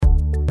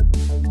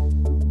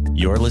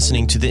You're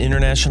listening to the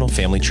International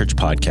Family Church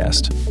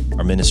Podcast.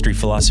 Our ministry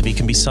philosophy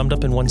can be summed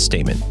up in one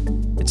statement.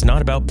 It's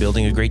not about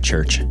building a great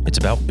church, it's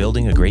about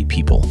building a great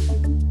people.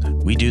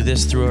 We do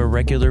this through our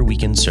regular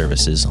weekend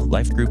services,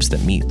 life groups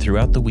that meet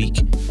throughout the week,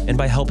 and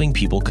by helping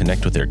people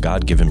connect with their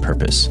God-given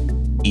purpose.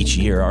 Each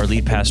year, our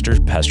lead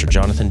pastor, Pastor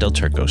Jonathan Del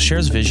Turco,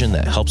 shares vision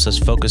that helps us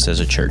focus as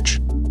a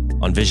church.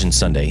 On Vision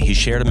Sunday, he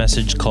shared a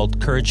message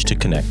called Courage to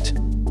Connect.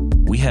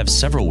 We have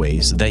several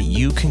ways that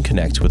you can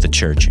connect with the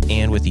church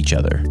and with each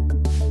other.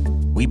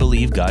 We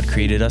believe God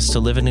created us to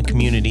live in a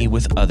community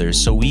with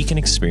others so we can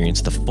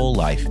experience the full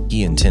life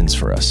He intends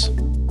for us.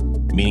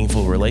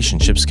 Meaningful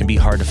relationships can be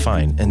hard to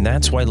find, and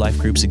that's why life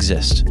groups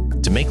exist,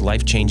 to make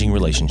life-changing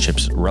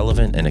relationships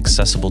relevant and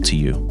accessible to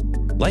you.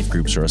 Life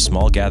groups are a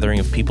small gathering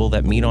of people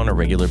that meet on a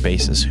regular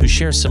basis who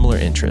share similar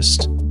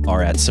interests,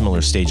 are at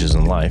similar stages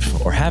in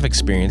life, or have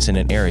experience in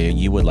an area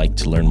you would like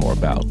to learn more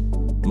about.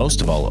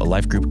 Most of all, a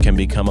life group can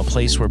become a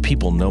place where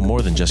people know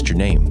more than just your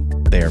name.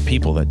 They are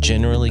people that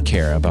genuinely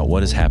care about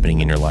what is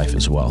happening in your life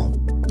as well.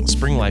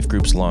 Spring Life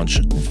Groups launch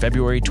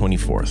February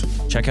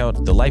 24th. Check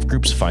out the Life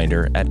Groups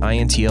Finder at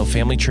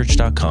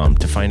intlfamilychurch.com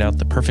to find out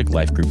the perfect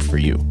life group for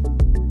you.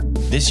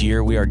 This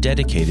year, we are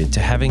dedicated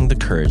to having the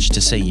courage to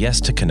say yes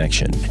to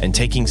connection and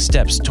taking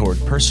steps toward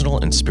personal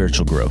and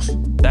spiritual growth.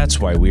 That's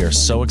why we are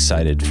so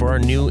excited for our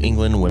New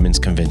England Women's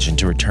Convention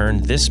to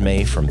return this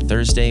May from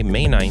Thursday,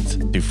 May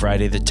 9th through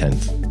Friday the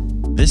 10th.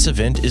 This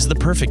event is the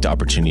perfect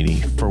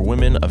opportunity for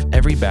women of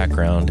every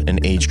background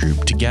and age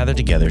group to gather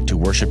together to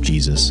worship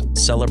Jesus,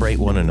 celebrate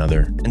one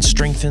another, and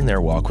strengthen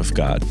their walk with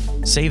God.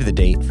 Save the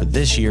date for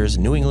this year's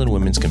New England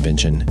Women's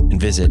Convention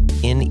and visit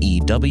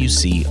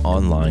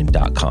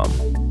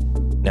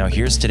newconvention.com. Now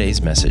here's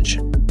today's message.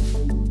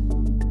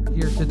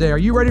 Here today. Are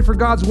you ready for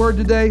God's word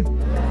today?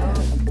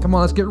 Come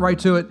on, let's get right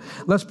to it.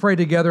 Let's pray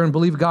together and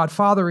believe God.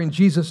 Father, in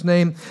Jesus'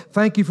 name,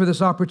 thank you for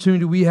this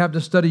opportunity we have to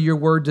study your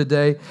word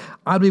today.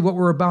 I believe what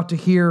we're about to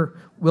hear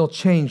will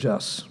change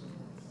us.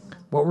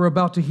 What we're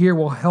about to hear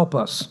will help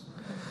us.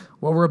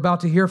 What we're about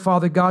to hear,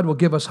 Father God, will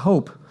give us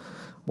hope.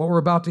 What we're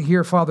about to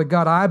hear, Father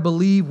God, I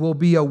believe will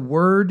be a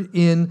word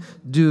in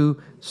due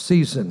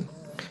season.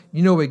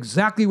 You know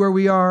exactly where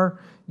we are.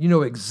 You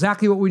know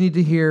exactly what we need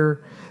to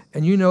hear.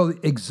 And you know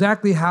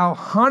exactly how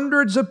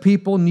hundreds of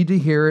people need to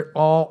hear it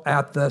all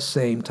at the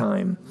same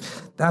time.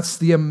 That's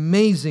the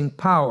amazing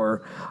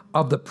power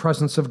of the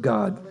presence of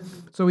God.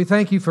 So we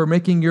thank you for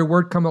making your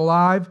word come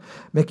alive,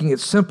 making it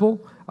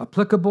simple,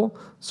 applicable,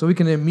 so we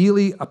can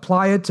immediately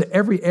apply it to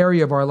every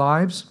area of our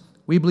lives.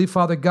 We believe,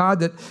 Father God,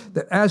 that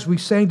as we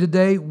sang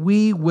today,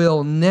 we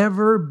will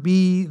never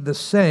be the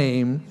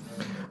same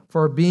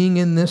for being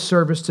in this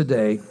service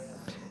today.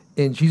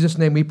 In Jesus'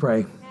 name we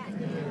pray.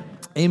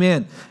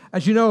 Amen.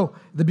 As you know,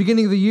 at the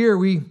beginning of the year,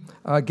 we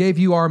gave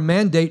you our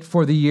mandate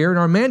for the year. And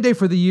our mandate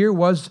for the year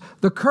was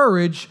the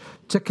courage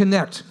to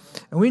connect.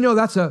 And we know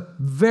that's a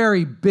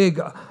very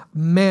big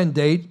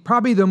mandate,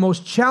 probably the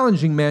most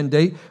challenging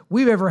mandate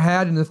we've ever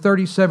had in the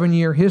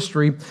 37-year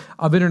history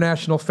of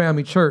International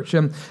Family Church.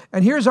 And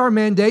here's our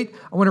mandate.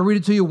 I want to read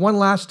it to you one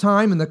last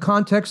time in the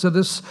context of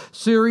this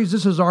series.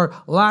 This is our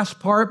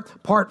last part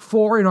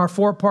 4 in our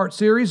 4-part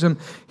series. And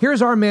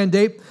here's our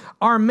mandate.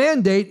 Our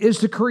mandate is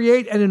to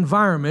create an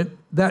environment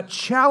that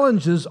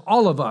challenges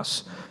all of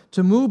us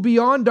to move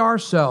beyond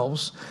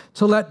ourselves,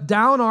 to let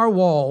down our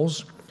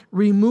walls,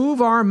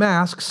 remove our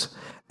masks,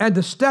 and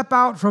to step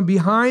out from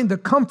behind the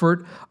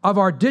comfort of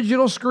our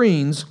digital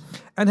screens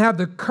and have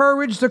the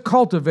courage to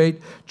cultivate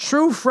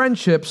true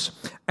friendships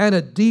and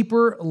a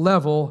deeper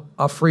level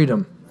of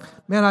freedom.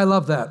 Man, I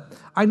love that.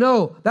 I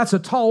know that's a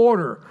tall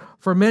order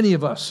for many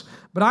of us,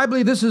 but I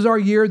believe this is our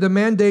year. The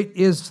mandate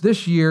is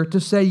this year to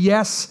say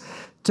yes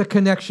to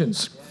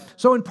connections.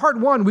 So in part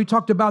 1, we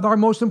talked about our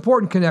most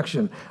important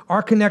connection,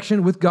 our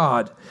connection with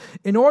God.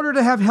 In order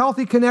to have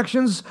healthy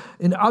connections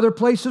in other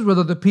places with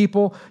other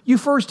people, you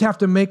first have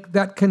to make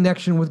that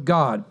connection with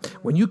God.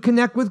 When you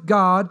connect with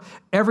God,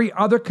 every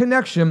other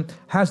connection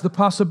has the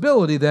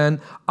possibility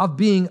then of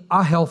being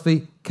a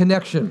healthy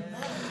connection.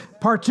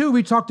 Part 2,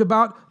 we talked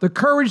about the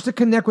courage to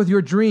connect with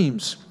your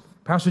dreams.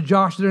 Pastor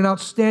Josh did an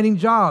outstanding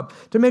job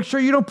to make sure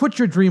you don't put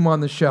your dream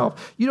on the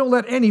shelf. You don't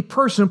let any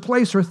person,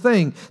 place, or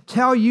thing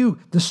tell you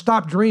to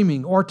stop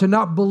dreaming or to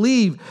not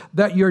believe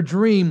that your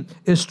dream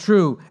is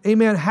true.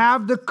 Amen.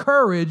 Have the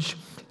courage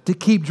to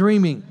keep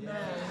dreaming. Yes.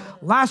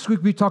 Last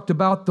week, we talked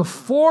about the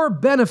 4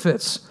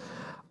 benefits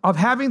of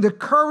having the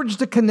courage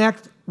to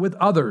connect with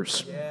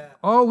others. Yeah.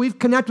 Oh, we've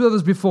connected with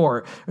others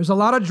before. There's a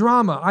lot of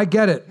drama. I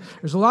get it.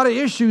 There's a lot of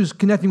issues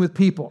connecting with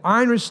people.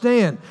 I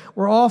understand.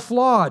 We're all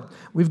flawed.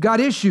 We've got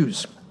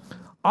issues.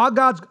 All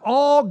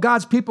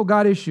God's people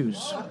got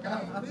issues.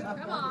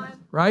 Come on.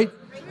 Right?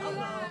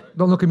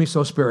 Don't look at me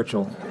so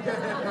spiritual.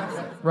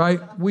 Right?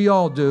 We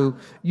all do.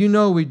 You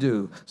know we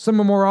do.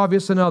 Some are more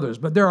obvious than others.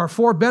 But there are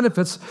 4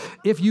 benefits.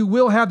 If you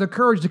will have the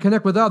courage to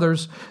connect with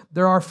others,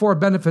 there are 4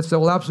 benefits that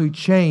will absolutely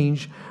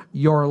change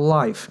your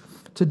life.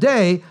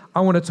 Today, I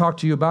want to talk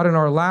to you about, in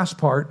our last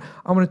part,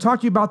 I want to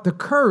talk to you about the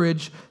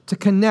courage to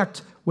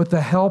connect with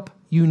the help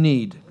you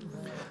need.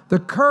 The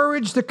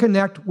courage to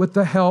connect with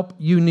the help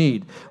you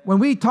need. When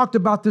we talked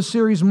about this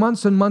series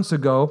months and months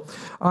ago,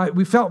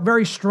 we felt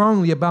very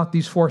strongly about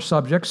these 4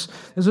 subjects.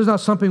 This is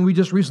not something we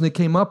just recently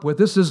came up with.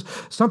 This is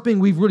something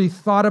we've really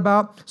thought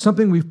about,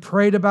 something we've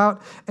prayed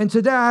about. And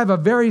today I have a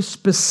very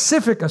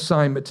specific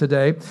assignment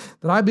today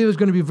that I believe is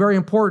going to be very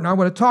important. I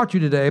want to talk to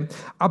you today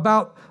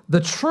about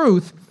the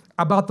truth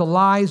about the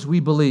lies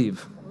we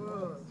believe.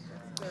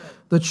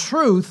 The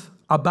truth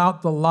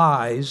about the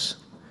lies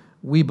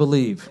we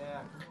believe.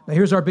 Now,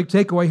 here's our big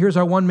takeaway. Here's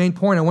our one main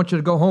point I want you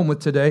to go home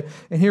with today,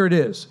 and here it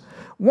is.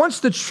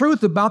 Once the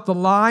truth about the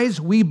lies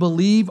we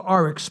believe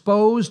are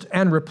exposed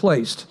and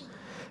replaced,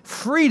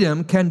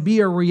 freedom can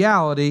be a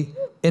reality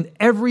in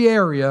every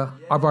area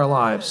of our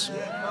lives.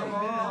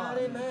 Now,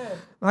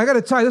 I got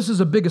to tell you, this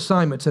is a big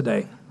assignment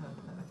today.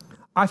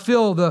 I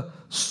feel the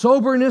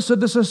soberness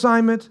of this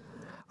assignment.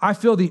 I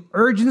feel the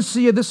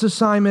urgency of this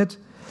assignment,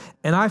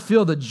 and I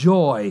feel the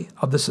joy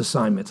of this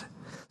assignment.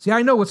 See,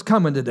 I know what's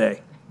coming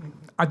today.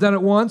 I've done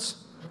it once.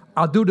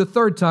 I'll do it a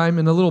third time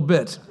in a little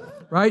bit,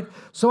 right?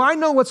 So I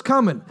know what's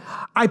coming.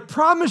 I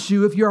promise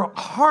you, if your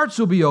hearts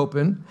will be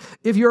open,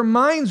 if your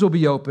minds will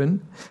be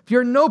open, if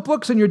your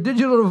notebooks and your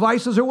digital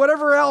devices or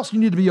whatever else you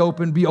need to be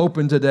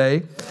open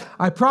today,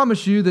 I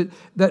promise you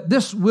that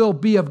this will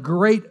be of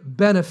great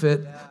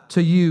benefit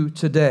to you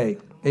today.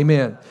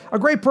 Amen. A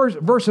great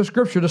verse of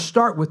Scripture to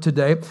start with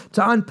today,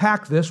 to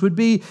unpack this, would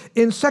be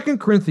in 2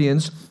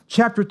 Corinthians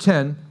chapter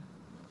 10,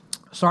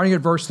 starting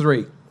at verse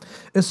 3.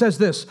 It says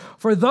this,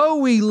 "For though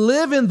we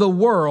live in the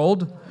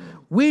world,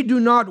 we do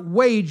not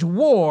wage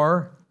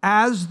war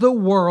as the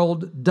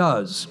world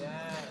does."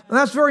 And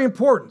that's very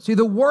important. See,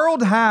 the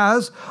world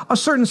has a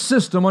certain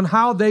system on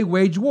how they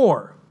wage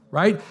war,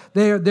 right?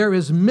 There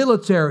is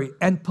military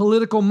and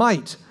political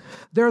might.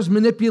 There's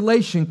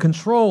manipulation,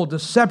 control,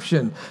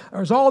 deception.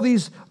 There's all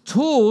these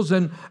tools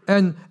and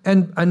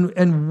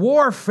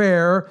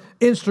warfare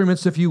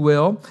instruments, if you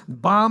will,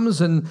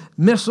 bombs and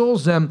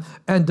missiles and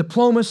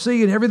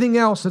diplomacy and everything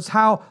else. That's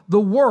how the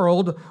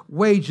world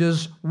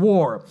wages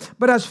war.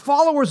 But as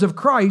followers of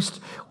Christ,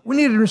 we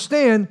need to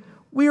understand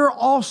we are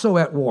also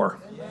at war.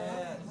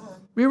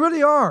 We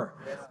really are.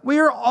 We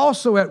are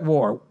also at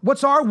war.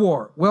 What's our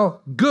war?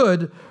 Well,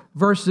 good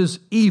versus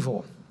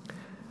evil.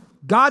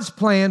 God's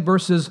plan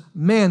versus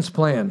man's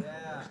plan,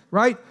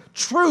 right?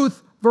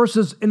 Truth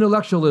versus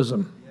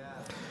intellectualism.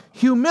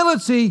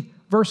 Humility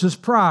versus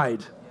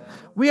pride.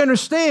 We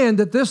understand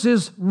that this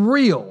is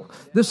real.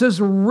 This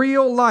is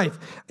real life.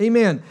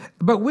 Amen.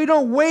 But we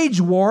don't wage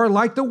war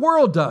like the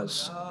world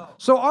does.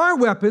 So our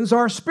weapons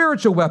are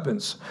spiritual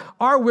weapons.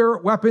 Our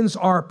weapons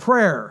are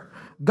prayer,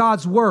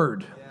 God's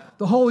word,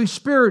 the Holy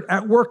Spirit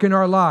at work in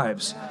our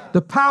lives,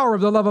 the power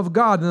of the love of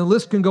God, and the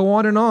list can go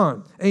on and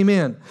on.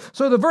 Amen.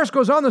 So the verse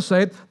goes on to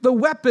say, the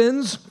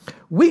weapons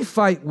we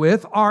fight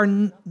with are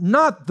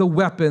not the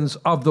weapons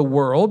of the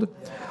world.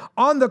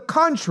 On the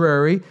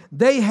contrary,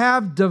 they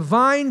have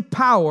divine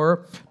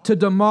power to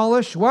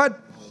demolish what?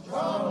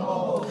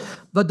 Strongholds.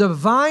 The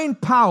divine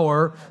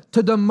power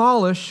to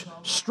demolish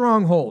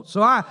strongholds.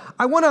 So I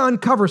want to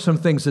uncover some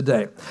things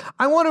today.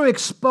 I want to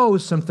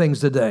expose some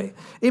things today.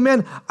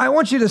 Amen. I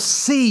want you to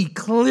see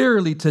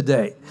clearly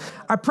today.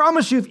 I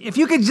promise you, if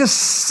you could just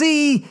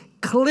see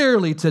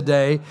clearly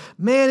today,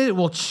 man, it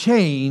will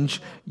change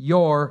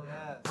your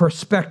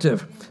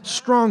perspective.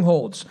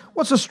 Strongholds.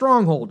 What's a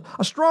stronghold?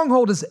 A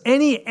stronghold is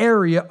any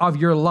area of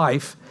your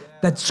life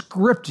that's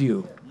gripped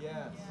you.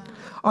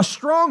 A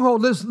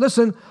stronghold,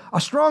 listen, a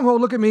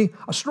stronghold, look at me.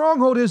 A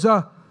stronghold is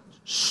a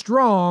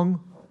strong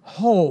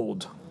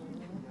hold.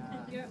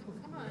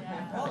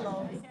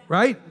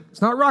 Right? It's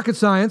not rocket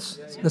science.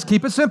 Let's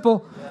keep it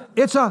simple.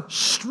 It's a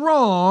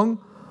strong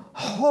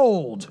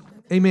hold.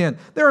 Amen.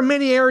 There are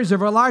many areas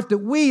of our life that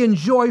we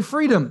enjoy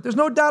freedom. There's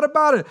no doubt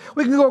about it.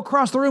 We can go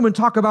across the room and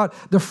talk about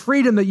the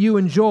freedom that you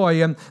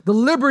enjoy and the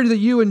liberty that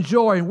you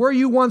enjoy and where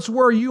you once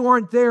were, you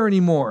aren't there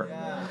anymore.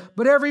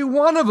 But every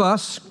one of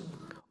us,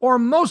 or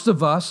most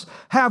of us,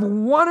 have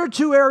one or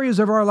two areas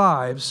of our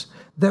lives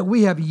that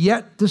we have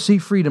yet to see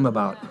freedom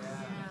about.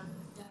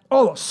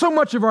 Oh, so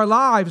much of our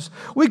lives,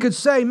 we could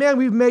say, man,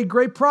 we've made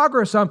great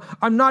progress. I'm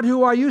not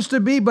who I used to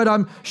be, but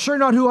I'm sure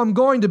not who I'm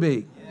going to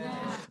be.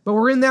 But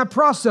we're in that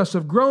process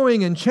of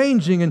growing and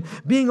changing and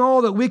being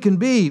all that we can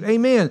be.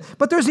 Amen.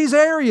 But there's these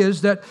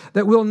areas that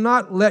will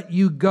not let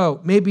you go.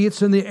 Maybe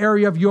it's in the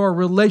area of your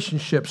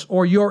relationships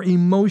or your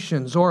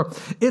emotions, or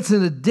it's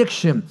an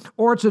addiction,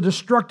 or it's a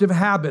destructive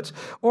habit,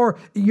 or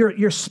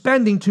you're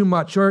spending too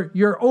much, or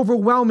you're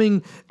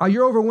overwhelmed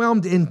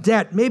in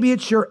debt. Maybe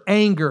it's your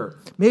anger.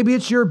 Maybe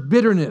it's your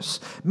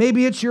bitterness.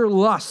 Maybe it's your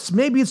lusts.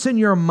 Maybe it's in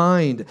your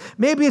mind.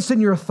 Maybe it's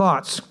in your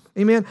thoughts.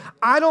 Amen.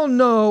 I don't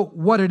know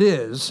what it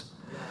is.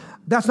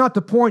 That's not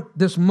the point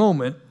this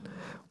moment.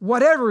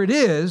 Whatever it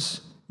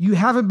is, you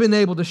haven't been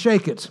able to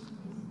shake it.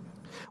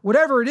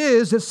 Whatever it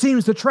is, it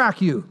seems to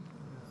track you.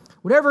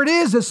 Whatever it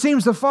is, it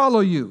seems to follow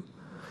you.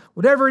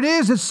 Whatever it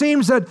is, it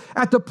seems that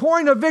at the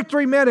point of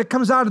victory, man, it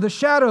comes out of the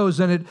shadows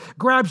and it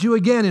grabs you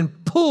again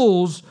and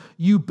pulls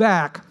you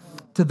back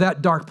to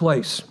that dark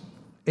place.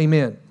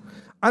 Amen.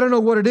 I don't know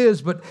what it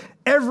is, but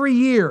every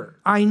year,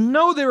 I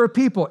know there are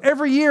people,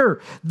 every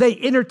year they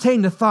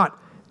entertain the thought,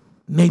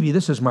 maybe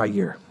this is my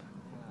year.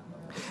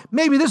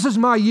 Maybe this is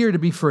my year to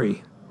be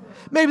free.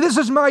 Maybe this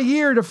is my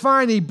year to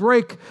finally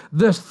break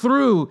this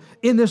through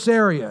in this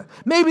area.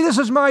 Maybe this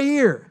is my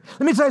year.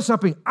 Let me tell you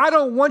something. I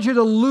don't want you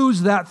to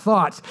lose that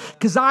thought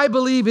because I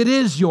believe it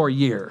is your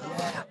year.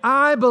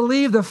 I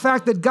believe the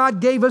fact that God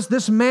gave us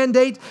this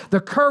mandate, the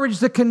courage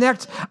to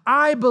connect,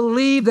 I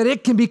believe that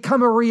it can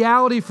become a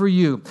reality for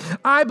you.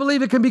 I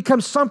believe it can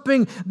become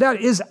something that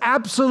is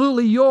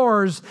absolutely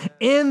yours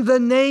in the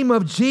name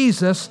of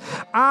Jesus.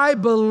 I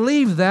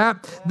believe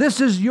that this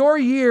is your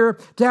year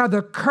to have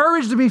the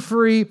courage to be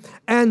free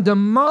and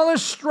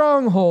demolish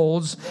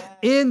strongholds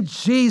in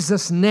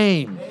Jesus'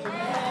 name.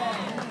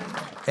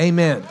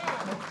 Amen.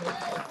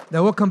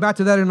 Now, we'll come back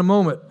to that in a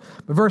moment.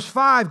 But verse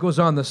 5 goes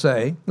on to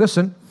say,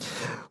 listen,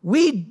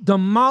 we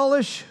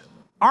demolish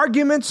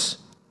arguments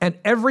and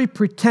every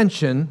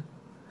pretension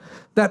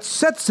that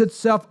sets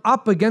itself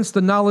up against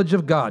the knowledge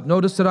of God.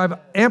 Notice that I've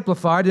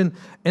amplified and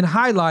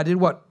highlighted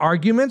what?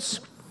 Arguments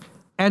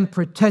and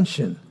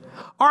pretension.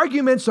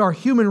 Arguments are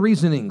human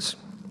reasonings.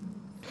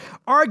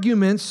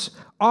 Arguments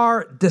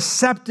are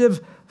deceptive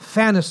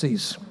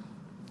fantasies.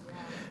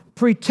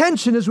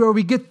 Pretension is where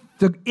we get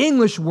the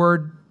English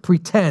word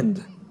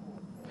pretend.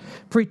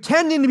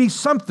 Pretending to be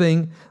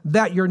something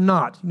that you're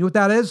not. You know what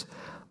that is?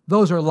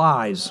 Those are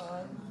lies.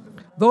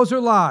 Those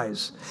are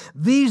lies.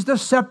 These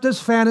deceptive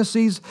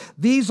fantasies,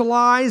 these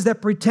lies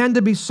that pretend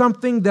to be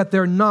something that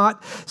they're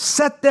not,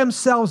 set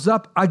themselves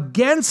up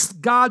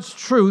against God's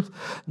truth,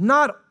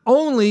 not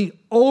only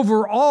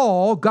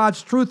overall,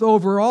 God's truth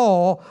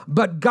overall,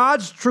 but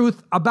God's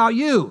truth about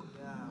you.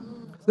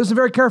 Listen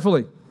very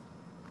carefully.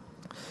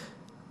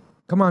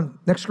 Come on,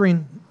 next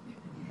screen.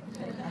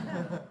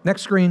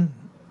 Next screen.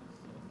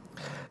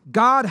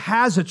 God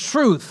has a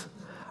truth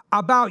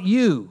about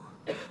you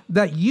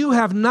that you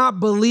have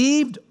not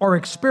believed or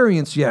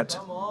experienced yet.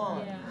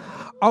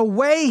 A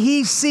way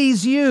He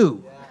sees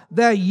you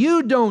that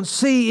you don't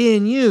see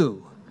in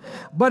you.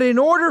 But in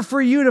order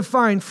for you to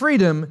find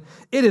freedom,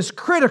 it is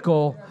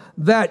critical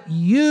that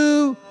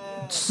you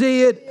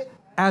see it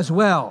as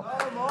well.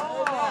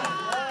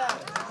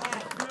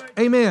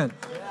 Amen.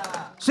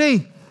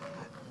 See,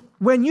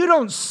 when you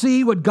don't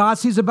see what God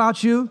sees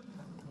about you,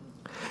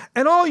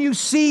 and all you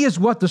see is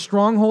what the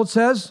stronghold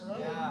says,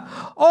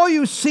 all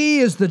you see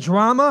is the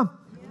drama,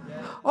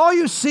 all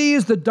you see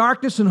is the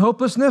darkness and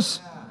hopelessness,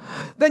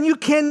 then you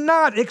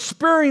cannot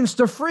experience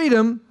the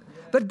freedom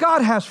that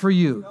God has for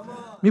you.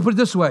 Let me put it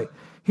this way.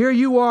 Here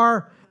you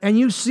are, and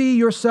you see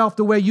yourself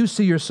the way you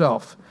see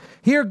yourself.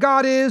 Here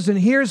God is, and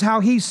here's how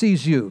He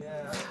sees you.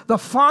 The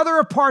farther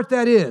apart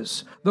that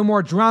is, the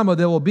more drama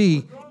there will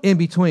be in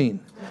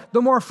between.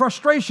 The more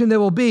frustration there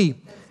will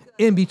be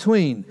in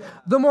between.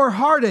 The more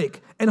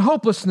heartache and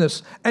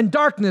hopelessness and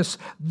darkness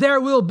there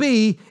will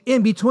be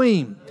in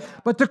between.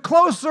 But the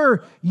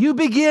closer you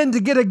begin to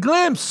get a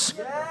glimpse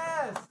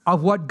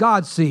of what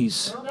God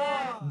sees,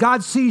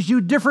 God sees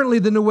you differently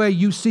than the way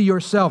you see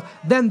yourself.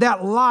 Then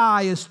that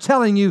lie is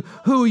telling you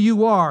who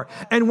you are.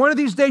 And one of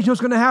these days, you know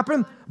what's going to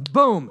happen?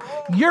 Boom.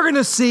 You're going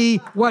to see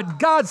what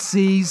God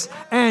sees,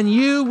 and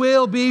you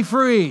will be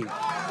free.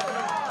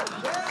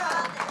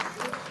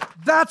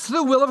 That's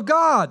the will of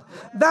God.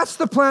 That's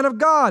the plan of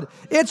God.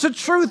 It's a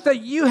truth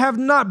that you have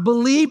not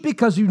believed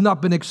because you've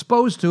not been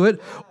exposed to it,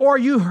 or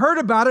you heard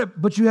about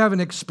it, but you haven't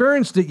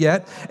experienced it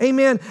yet.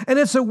 Amen. And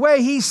it's a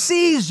way He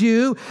sees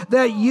you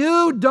that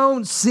you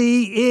don't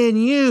see in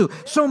you.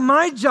 So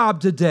my job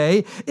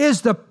today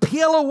is to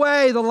peel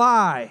away the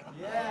lie.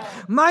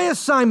 My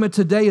assignment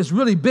today is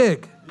really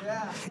big.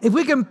 If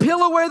we can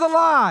peel away the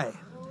lie,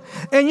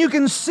 and you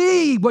can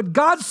see what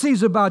God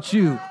sees about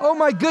you, oh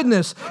my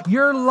goodness,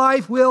 your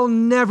life will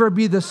never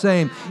be the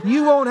same.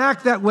 You won't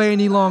act that way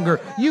any longer.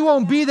 You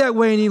won't be that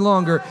way any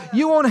longer.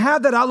 You won't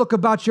have that outlook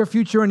about your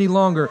future any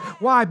longer.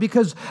 Why?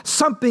 Because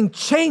something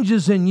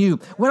changes in you.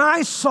 When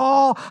I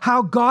saw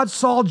how God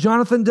saw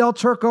Jonathan Del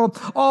Turco,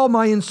 all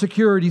my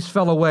insecurities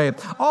fell away.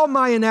 All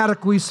my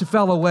inadequacies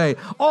fell away.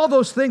 All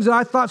those things that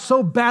I thought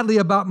so badly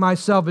about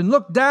myself and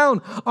looked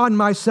down on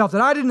myself,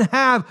 that I didn't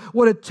have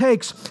what it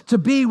takes to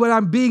be what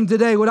I'm being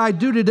today, what I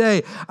do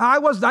today. I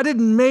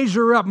didn't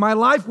measure up. My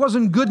life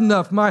wasn't good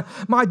enough.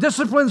 My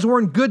disciplines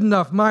weren't good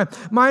enough. My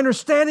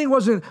understanding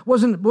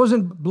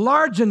wasn't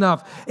large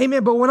enough.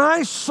 Amen. But when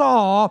I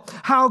saw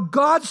how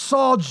God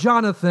saw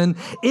Jonathan,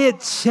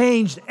 it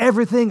changed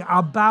everything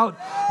about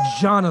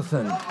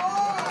Jonathan.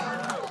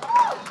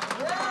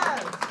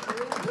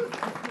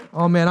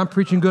 Oh man, I'm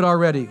preaching good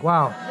already.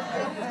 Wow.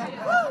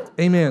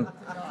 Amen.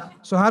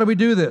 So how do we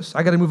do this?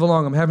 I got to move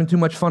along. I'm having too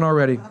much fun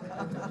already.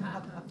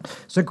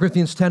 2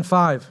 Corinthians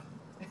 10:5.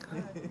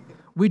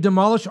 We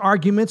demolish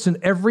arguments and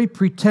every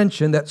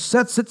pretension that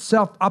sets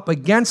itself up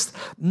against,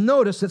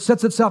 notice, it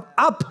sets itself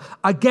up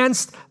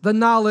against the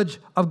knowledge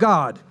of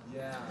God.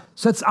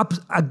 Sets up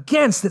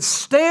against, it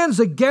stands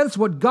against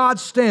what God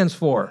stands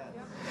for.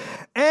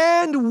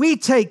 And we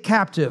take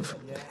captive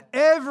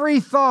every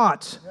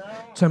thought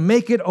to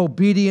make it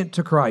obedient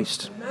to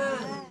Christ.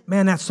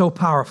 Man, that's so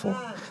powerful.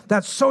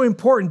 That's so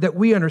important that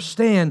we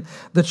understand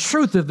the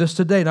truth of this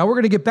today. Now, we're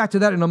going to get back to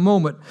that in a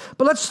moment,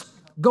 but let's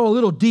go a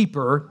little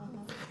deeper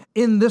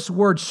in this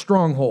word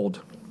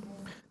stronghold.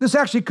 This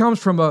actually comes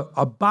from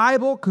a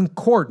Bible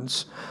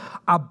concordance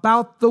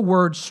about the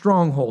word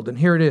stronghold, and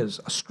here it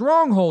is. A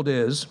stronghold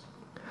is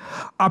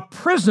a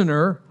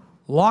prisoner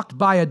locked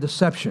by a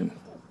deception.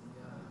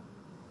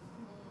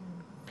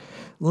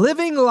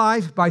 Living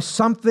life by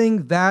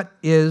something that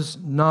is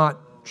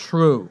not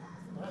true.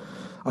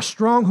 A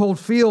stronghold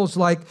feels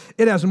like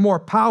it has more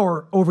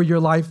power over your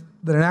life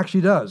than it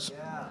actually does.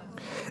 Yeah.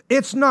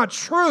 It's not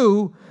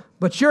true,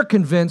 but you're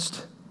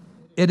convinced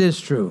it is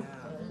true.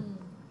 Yeah.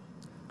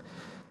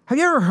 Have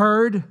you ever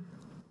heard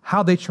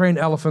how they train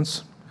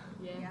elephants?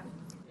 Yeah.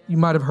 You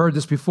might have heard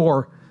this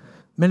before.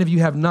 Many of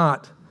you have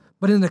not.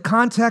 But in the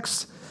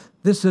context,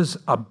 this is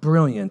a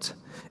brilliant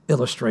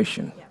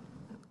illustration. Yeah.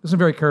 Listen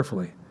very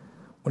carefully.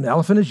 When an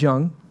elephant is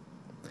young,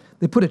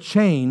 they put a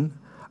chain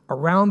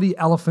around the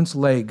elephant's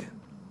leg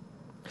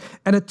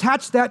and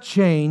attach that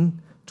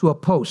chain to a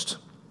post.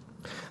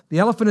 The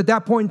elephant at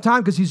that point in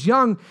time, because he's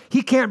young,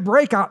 he can't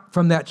break out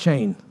from that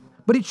chain.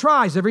 But he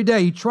tries every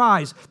day. He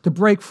tries to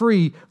break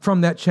free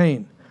from that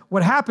chain.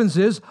 What happens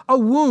is a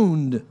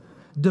wound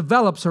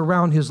develops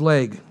around his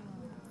leg.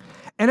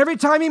 And every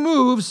time he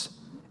moves,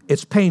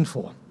 it's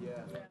painful.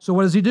 So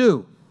what does he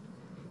do?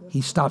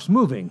 He stops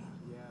moving.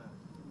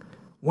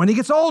 When he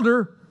gets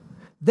older,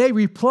 they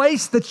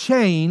replace the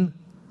chain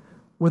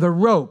with a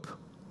rope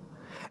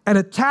and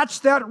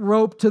attach that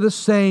rope to the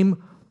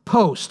same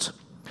post.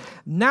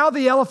 Now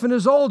the elephant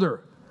is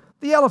older.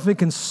 The elephant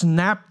can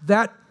snap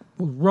that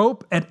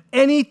rope at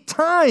any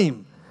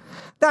time.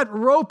 That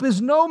rope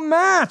is no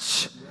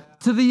match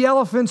to the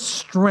elephant's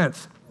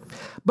strength.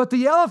 But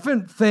the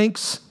elephant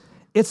thinks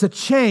it's a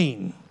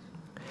chain.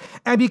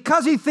 And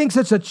because he thinks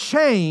it's a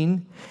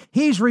chain,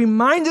 he's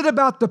reminded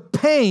about the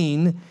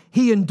pain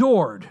he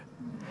endured.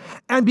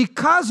 And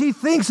because he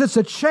thinks it's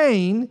a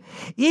chain,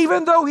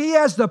 even though he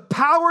has the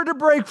power to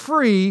break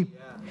free,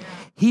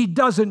 he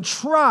doesn't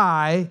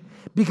try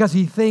because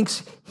he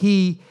thinks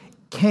he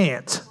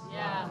can't.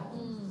 Yeah.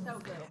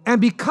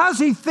 And because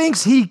he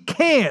thinks he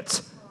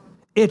can't,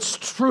 it's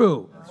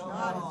true.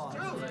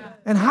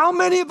 And how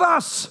many of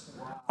us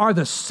are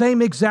the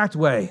same exact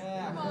way?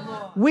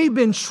 We've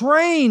been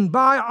trained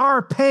by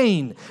our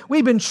pain.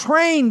 We've been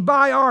trained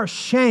by our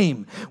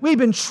shame. We've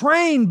been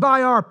trained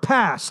by our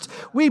past.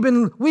 We've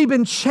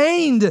been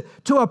chained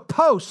to a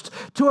post,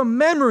 to a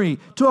memory,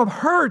 to a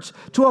hurt,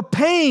 to a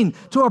pain,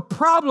 to a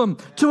problem,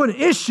 to an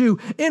issue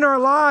in our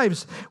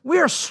lives. We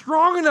are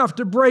strong enough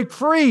to break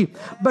free,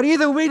 but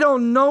either we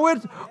don't know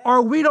it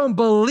or we don't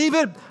believe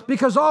it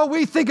because all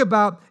we think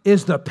about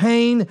is the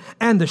pain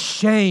and the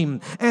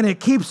shame, and it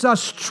keeps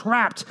us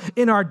trapped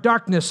in our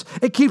darkness.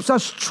 It keeps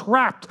us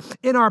trapped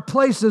in our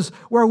places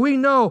where we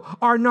know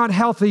are not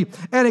healthy,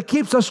 and it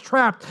keeps us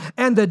trapped.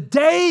 And the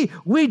day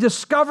we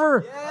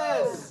discover,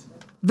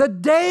 the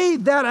day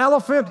that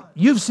elephant,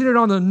 you've seen it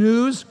on the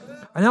news,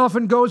 an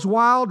elephant goes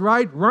wild,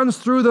 right? Runs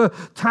through the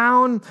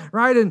town,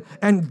 right?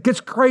 And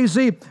gets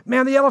crazy.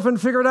 Man, the elephant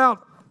figured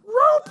out,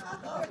 rope?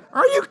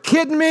 Are you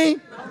kidding me?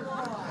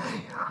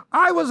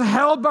 I was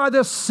held by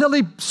this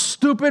silly,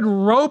 stupid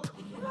rope.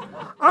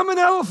 I'm an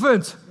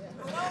elephant.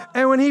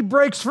 And when he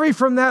breaks free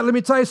from that, let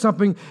me tell you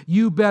something,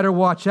 you better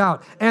watch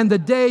out. And the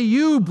day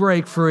you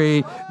break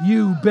free,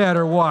 you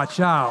better watch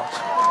out.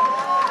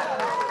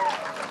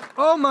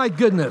 Oh my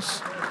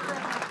goodness.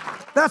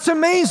 That's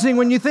amazing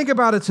when you think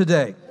about it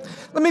today.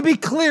 Let me be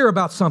clear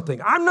about something.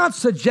 I'm not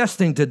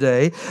suggesting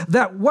today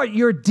that what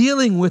you're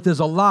dealing with is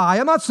a lie.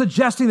 I'm not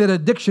suggesting that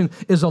addiction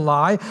is a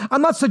lie.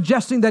 I'm not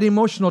suggesting that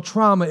emotional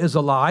trauma is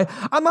a lie.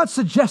 I'm not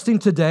suggesting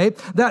today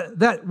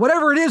that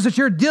whatever it is that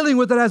you're dealing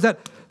with that has that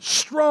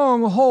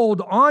strong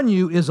hold on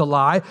you is a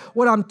lie.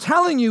 What I'm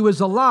telling you is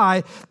a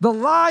lie. The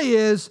lie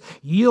is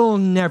you'll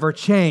never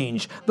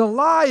change. The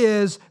lie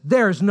is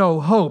there's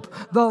no hope.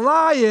 The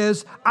lie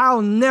is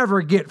I'll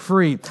never get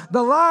free.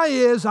 The lie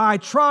is I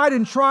tried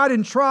and tried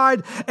and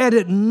tried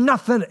and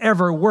nothing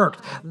ever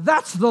worked.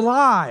 That's the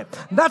lie.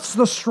 That's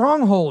the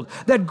stronghold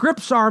that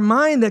grips our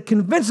mind, that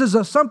convinces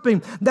us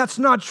something that's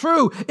not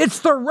true. It's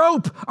the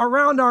rope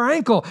around our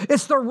ankle.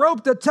 It's the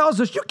rope that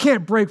tells us you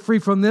can't break free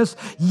from this.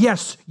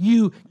 Yes,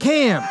 you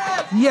can.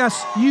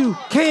 Yes, you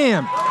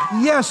can.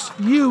 Yes,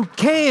 you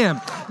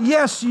can.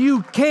 Yes,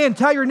 you can.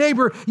 Tell your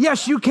neighbor,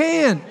 yes, you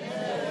can.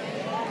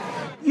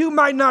 You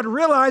might not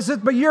realize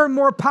it, but you're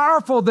more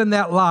powerful than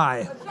that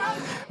lie.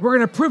 We're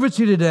going to prove it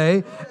to you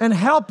today and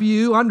help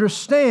you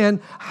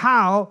understand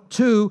how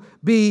to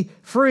be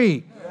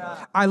free.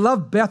 I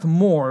love Beth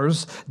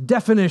Moore's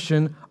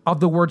definition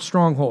of the word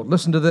stronghold.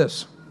 Listen to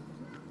this.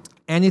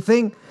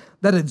 Anything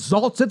that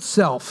exalts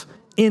itself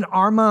in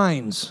our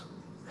minds,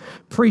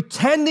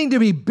 pretending to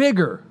be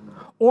bigger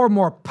or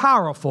more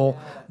powerful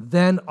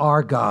than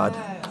our God.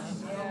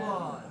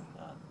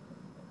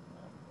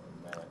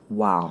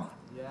 Wow.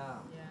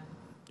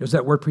 There's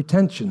that word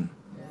pretension,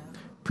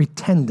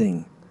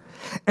 pretending.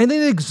 And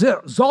it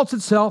exalts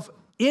itself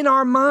in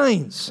our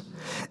minds.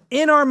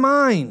 in our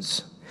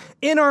minds,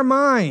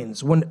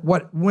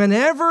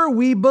 whenever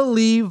we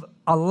believe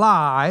a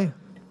lie,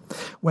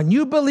 when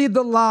you believe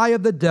the lie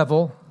of the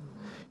devil,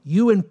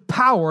 you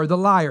empower the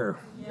liar.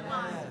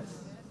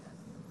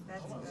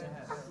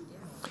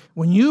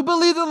 When you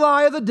believe the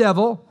lie of the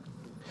devil,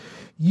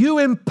 you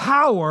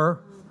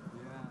empower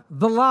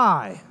the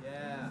lie.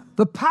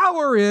 The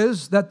power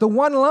is that the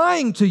one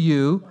lying to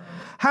you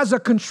has a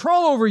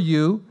control over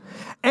you,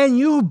 and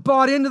you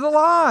bought into the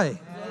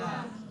lie.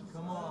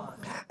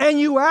 And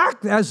you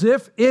act as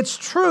if it's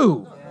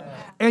true.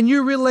 And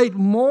you relate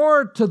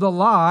more to the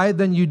lie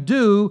than you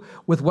do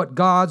with what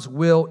God's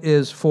will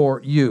is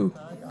for you.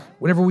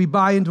 Whenever we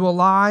buy into a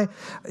lie,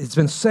 it's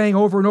been saying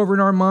over and over in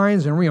our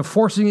minds and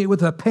reinforcing it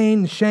with a pain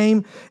and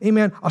shame,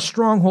 amen, a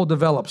stronghold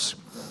develops.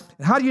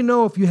 And how do you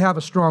know if you have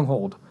a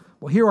stronghold?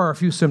 Well, here are a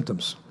few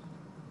symptoms.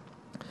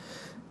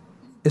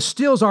 It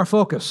steals our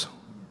focus.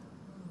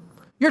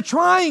 You're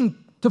trying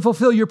to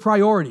fulfill your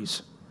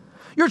priorities.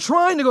 You're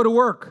trying to go to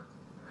work.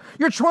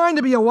 You're trying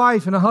to be a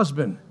wife and a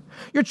husband.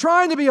 You're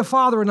trying to be a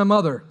father and a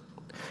mother.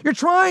 You're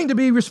trying to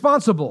be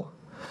responsible.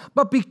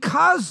 But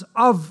because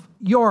of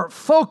your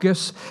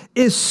focus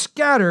is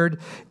scattered,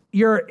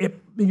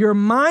 your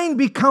mind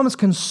becomes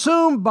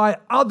consumed by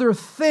other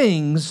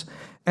things,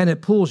 and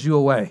it pulls you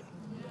away.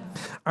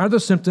 Another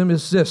symptom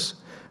is this: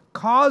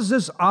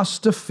 causes us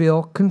to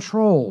feel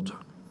controlled.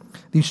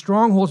 These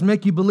strongholds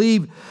make you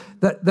believe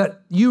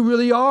that you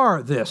really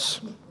are this.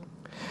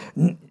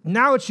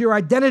 Now it's your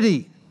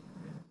identity,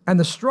 and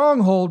the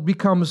stronghold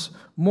becomes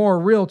more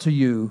real to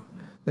you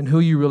than who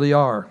you really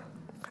are.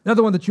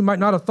 Another one that you might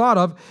not have thought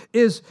of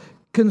is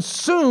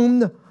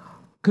consume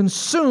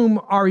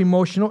our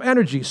emotional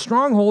energy.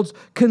 Strongholds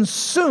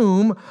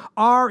consume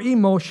our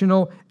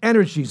emotional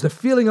energies. The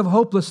feeling of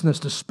hopelessness,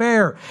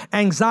 despair,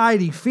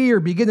 anxiety, fear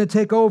begin to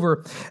take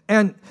over,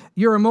 and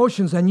your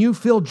emotions, and you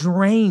feel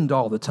drained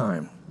all the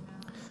time.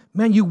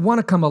 Man, you want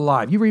to come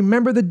alive. You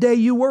remember the day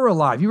you were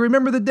alive. You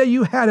remember the day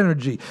you had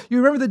energy. You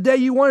remember the day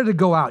you wanted to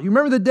go out. You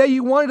remember the day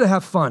you wanted to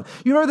have fun.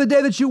 You remember the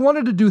day that you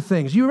wanted to do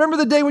things. You remember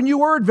the day when you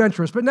were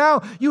adventurous, but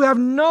now you have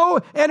no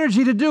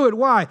energy to do it.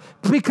 Why?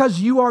 Because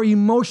you are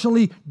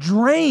emotionally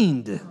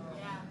drained.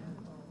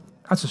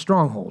 That's a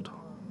stronghold.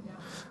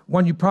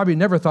 One you probably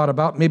never thought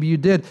about. Maybe you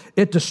did.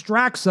 It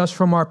distracts us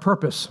from our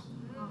purpose.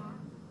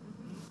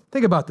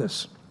 Think about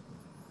this.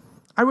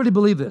 I really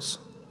believe this.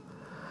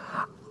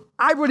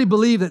 I really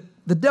believe that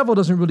the devil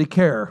doesn't really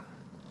care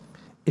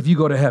if you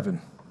go to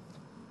heaven.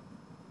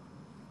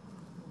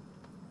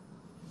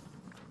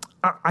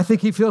 I think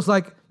he feels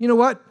like, you know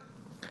what?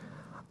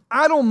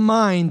 I don't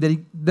mind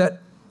that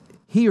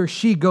he or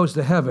she goes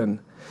to heaven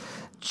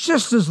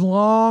just as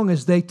long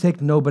as they take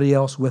nobody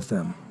else with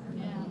them.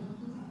 Yeah.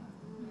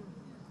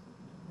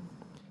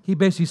 He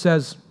basically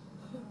says,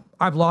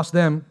 I've lost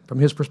them from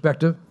his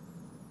perspective.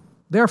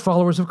 They're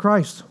followers of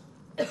Christ.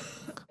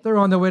 They're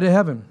on their way to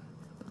heaven.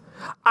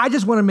 I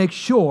just want to make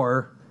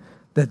sure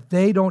that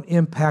they don't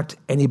impact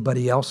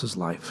anybody else's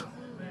life.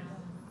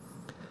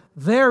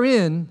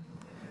 Therein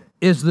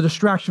is the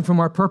distraction from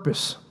our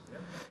purpose.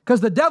 Because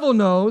the devil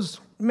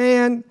knows,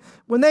 man,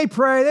 when they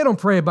pray, they don't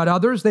pray about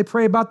others, they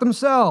pray about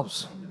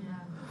themselves.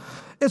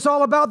 It's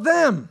all about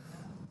them.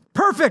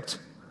 Perfect.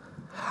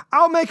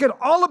 I'll make it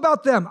all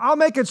about them. I'll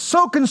make it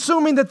so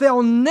consuming that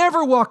they'll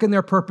never walk in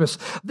their purpose.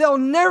 They'll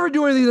never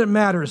do anything that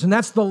matters. And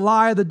that's the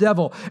lie of the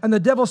devil. And the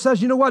devil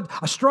says, you know what?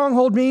 A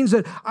stronghold means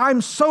that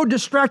I'm so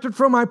distracted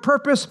from my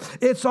purpose.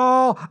 It's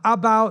all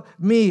about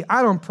me.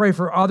 I don't pray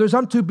for others.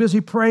 I'm too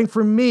busy praying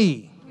for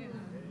me.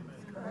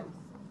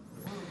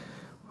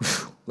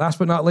 Last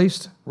but not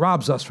least,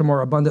 robs us from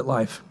our abundant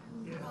life.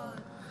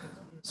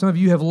 Some of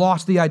you have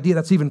lost the idea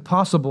that's even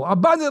possible.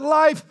 Abundant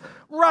life,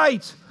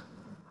 right.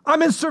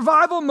 I'm in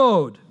survival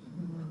mode.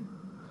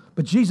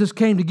 But Jesus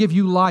came to give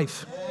you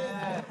life.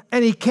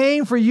 And he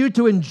came for you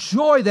to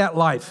enjoy that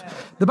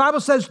life. The Bible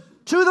says,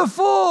 to the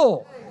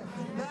full,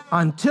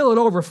 until it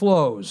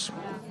overflows.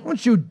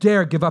 Don't you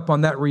dare give up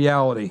on that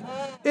reality.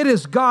 It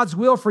is God's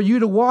will for you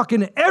to walk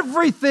in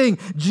everything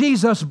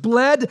Jesus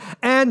bled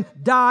and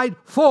died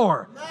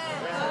for.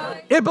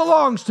 It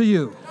belongs to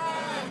you.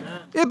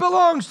 It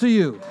belongs to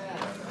you.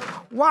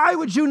 Why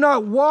would you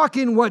not walk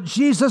in what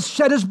Jesus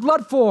shed his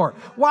blood for?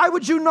 Why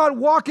would you not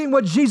walk in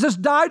what Jesus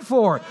died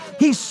for?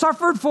 He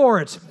suffered for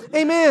it.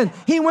 Amen.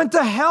 He went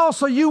to hell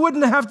so you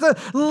wouldn't have to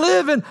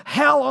live in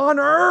hell on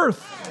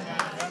earth.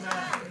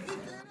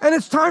 And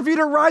it's time for you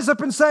to rise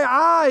up and say,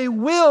 I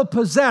will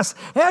possess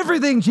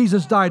everything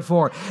Jesus died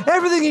for.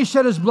 Everything he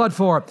shed his blood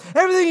for.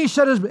 Everything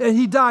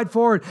he died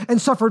for and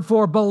suffered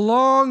for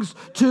belongs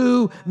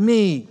to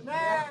me.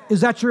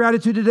 Is that your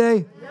attitude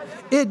today?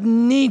 It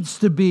needs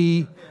to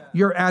be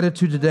your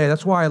attitude today.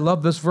 That's why I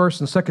love this verse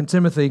in 2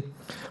 Timothy.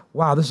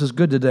 Wow, this is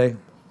good today.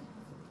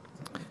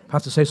 I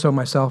have to say so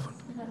myself.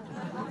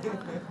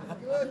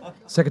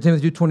 2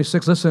 Timothy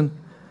 2:26, listen.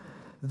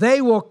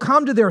 They will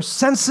come to their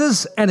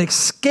senses and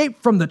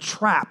escape from the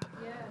trap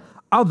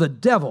of the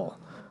devil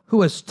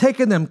who has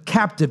taken them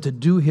captive to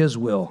do his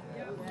will.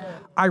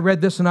 I read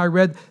this and I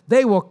read,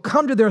 they will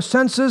come to their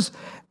senses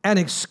and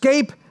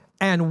escape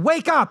and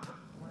wake up.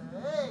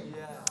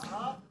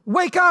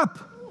 Wake up.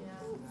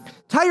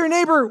 Tell your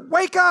neighbor,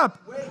 wake up.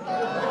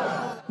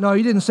 No,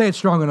 you didn't say it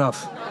strong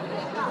enough.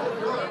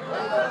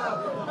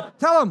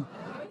 Tell him,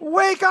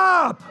 wake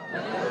up.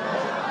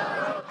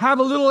 Have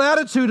a little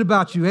attitude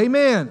about you.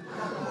 Amen.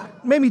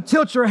 Maybe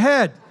tilt your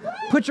head.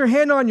 Put your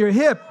hand on your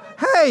hip.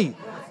 Hey,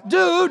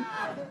 dude,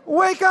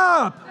 wake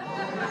up.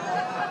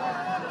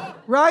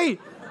 Right?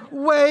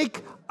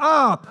 Wake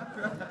up.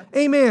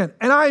 Amen.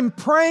 And I'm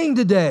praying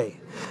today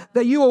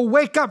that you will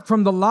wake up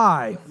from the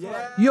lie.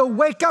 You'll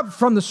wake up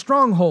from the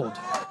stronghold.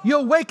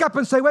 You'll wake up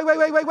and say, wait.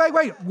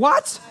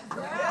 What?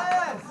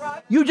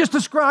 You just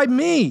described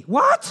me.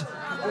 What?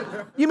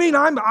 You mean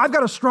I've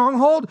got a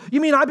stronghold?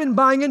 You mean I've been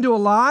buying into a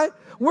lie?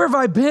 Where have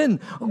I been?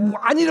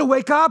 I need to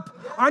wake up.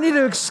 I need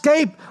to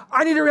escape.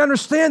 I need to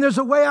understand there's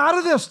a way out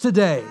of this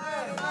today.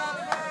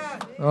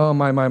 Oh,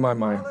 my.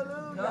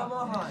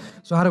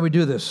 So how do we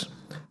do this?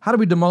 How do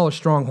we demolish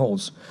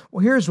strongholds?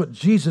 Well, here's what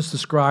Jesus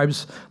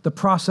describes the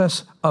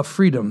process of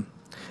freedom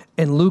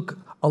in Luke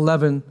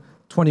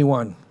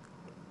 11:21.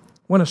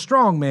 When a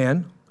strong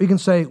man, we can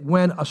say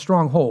when a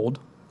stronghold,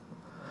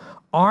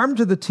 armed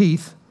to the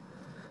teeth,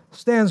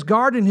 stands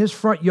guard in his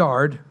front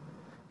yard,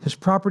 his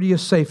property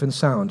is safe and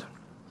sound.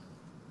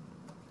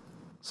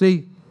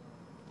 See,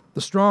 the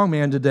strong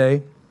man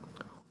today,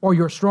 or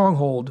your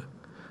stronghold,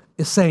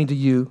 is saying to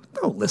you,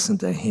 don't listen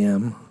to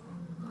him.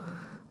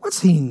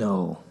 What's he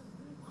know?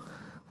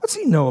 What's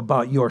he know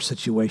about your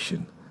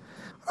situation?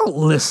 Don't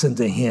listen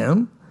to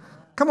him.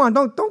 Come on,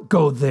 don't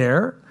go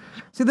there.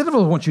 See, the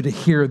devil wants you to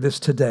hear this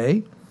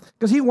today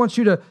because he wants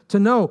you to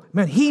know,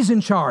 man, he's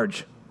in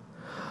charge.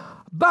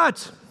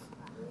 But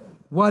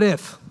what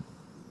if?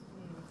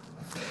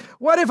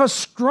 What if a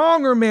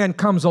stronger man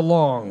comes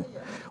along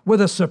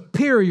with a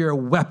superior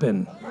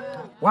weapon?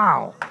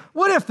 Wow.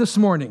 What if this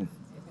morning?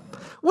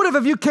 What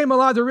if you came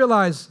alive to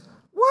realize,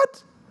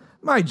 what?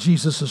 My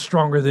Jesus is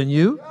stronger than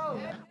you.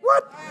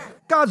 What?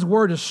 God's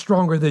word is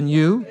stronger than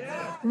you.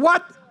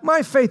 What?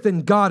 My faith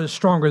in God is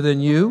stronger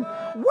than you.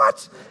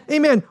 What?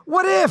 Amen.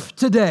 What if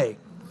today?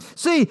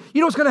 See,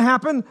 you know what's going to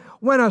happen?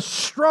 When a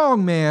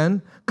strong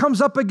man comes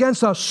up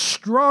against a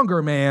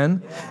stronger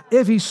man,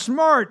 if he's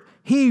smart,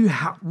 he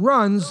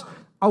runs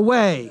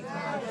away.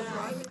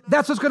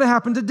 That's what's going to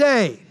happen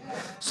today.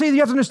 See, you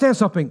have to understand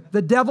something.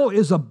 The devil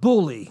is a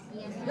bully.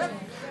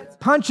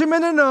 Punch him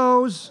in the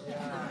nose,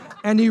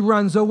 and he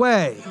runs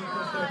away.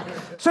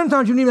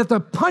 Sometimes you don't even have to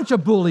punch a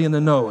bully in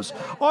the nose.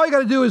 All you got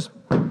to do is...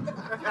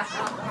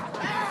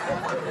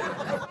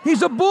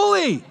 He's a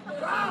bully.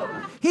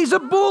 He's a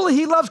bully.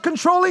 He loves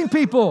controlling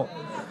people.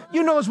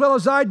 You know as well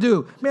as I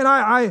do. Man,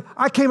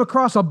 I came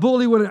across a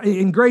bully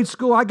in grade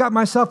school. I got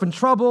myself in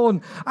trouble,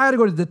 and I had to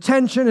go to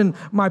detention, and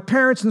my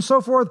parents and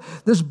so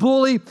forth. This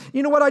bully,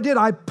 you know what I did?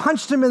 I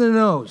punched him in the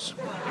nose.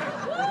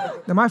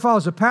 Now, my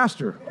father's a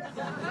pastor.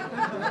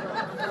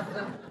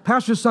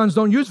 Pastor's sons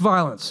don't use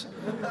violence.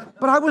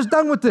 But I was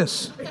done with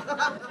this.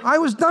 I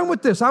was done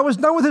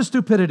with his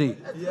stupidity.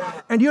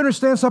 And you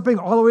understand something?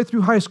 All the way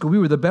through high school, we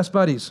were the best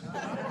buddies.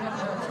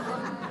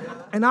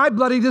 And I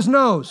bloodied his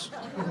nose,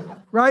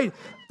 right?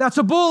 That's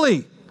a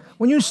bully.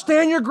 When you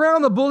stand your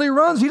ground, the bully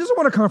runs. He doesn't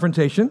want a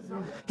confrontation.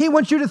 He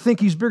wants you to think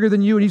he's bigger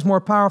than you and he's more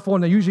powerful,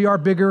 and they usually are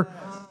bigger,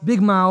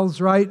 big mouths,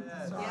 right?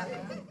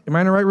 Am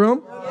I in the right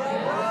room?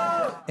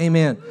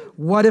 Amen.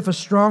 What if a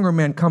stronger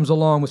man comes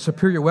along with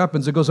superior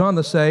weapons? It goes on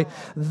to say,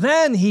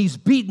 then he's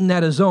beaten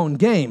at his own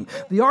game.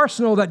 The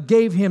arsenal that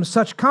gave him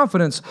such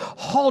confidence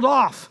hauled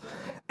off,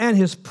 and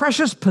his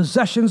precious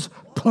possessions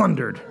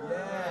plundered.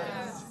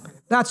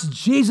 That's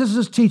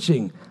Jesus'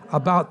 teaching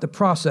about the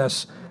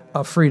process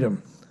of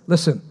freedom.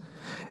 Listen,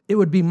 it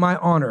would be my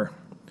honor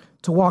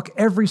to walk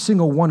every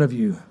single one of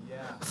you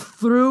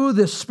through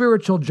this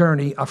spiritual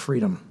journey of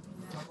freedom.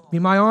 Be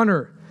my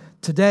honor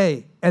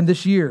today and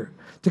this year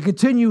to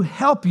continue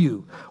help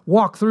you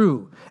walk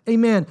through,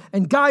 amen,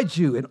 and guide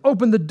you and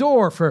open the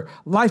door for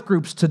life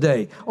groups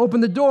today.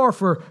 Open the door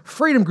for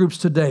freedom groups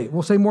today.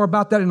 We'll say more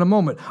about that in a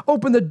moment.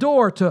 Open the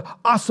door to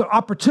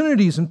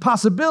opportunities and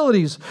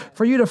possibilities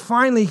for you to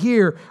finally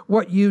hear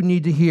what you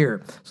need to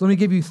hear. So let me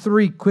give you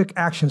 3 quick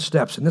action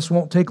steps, and this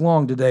won't take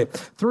long today.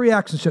 3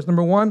 action steps.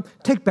 Number 1,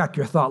 take back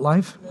your thought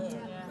life.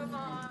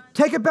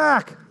 Take it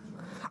back.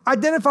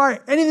 Identify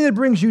anything that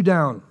brings you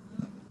down.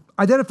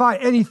 Identify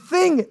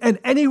anything and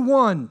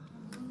anyone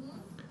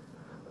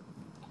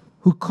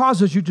who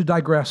causes you to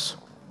digress,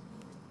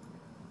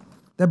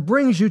 that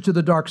brings you to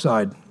the dark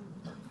side.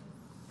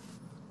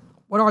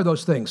 What are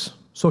those things?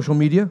 Social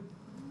media?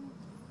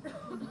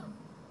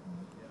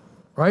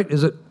 Right?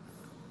 Is it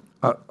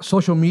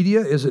social media?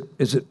 Is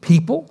it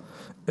people?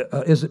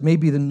 Is it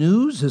maybe the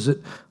news? Is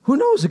it, who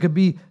knows? It could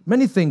be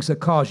many things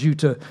that cause you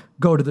to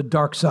go to the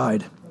dark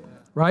side,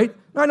 right?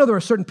 Now, I know there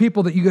are certain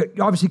people that you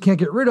obviously can't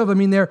get rid of. I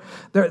mean, they're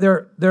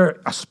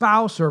a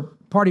spouse or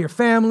part of your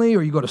family,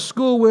 or you go to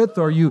school with,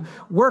 or you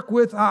work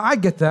with. I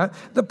get that.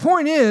 The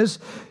point is,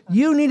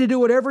 you need to do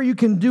whatever you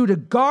can do to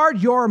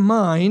guard your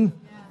mind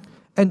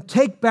and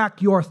take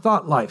back your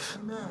thought life.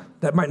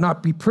 that might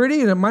not be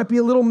pretty and it might be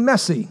a little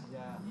messy.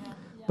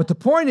 But the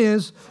point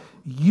is,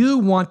 you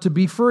want to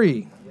be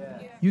free.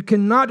 You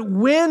cannot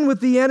win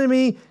with the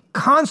enemy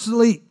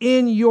constantly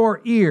in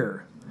your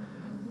ear.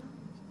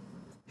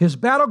 His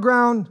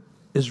battleground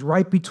is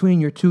right between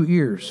your two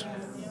ears.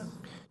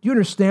 Do you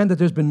understand that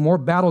there's been more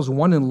battles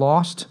won and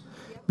lost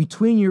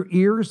between your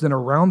ears than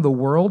around the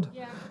world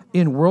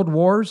in world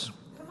wars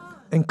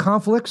and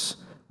conflicts?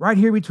 Right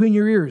here between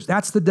your ears.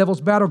 That's the devil's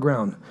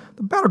battleground.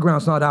 The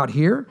battleground's not out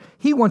here.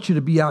 He wants you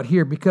to be out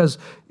here because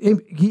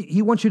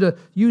he wants you to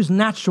use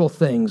natural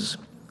things.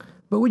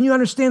 But when you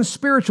understand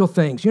spiritual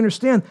things, you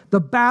understand the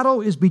battle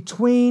is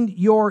between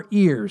your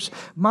ears.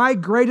 My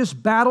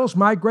greatest battles,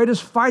 my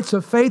greatest fights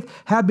of faith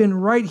have been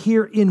right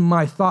here in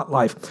my thought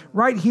life,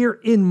 right here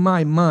in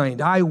my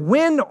mind. I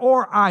win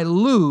or I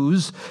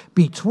lose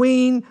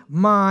between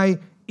my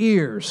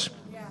ears.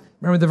 Yeah.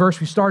 Remember the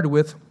verse we started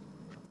with,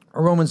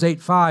 Romans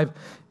 8:5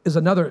 is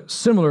another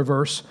similar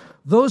verse.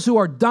 Those who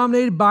are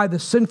dominated by the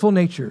sinful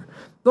nature,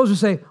 those who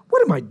say,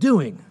 what am I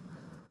doing?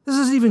 This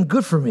isn't even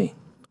good for me.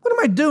 What am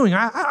I doing?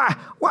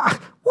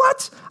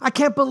 What? I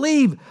can't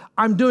believe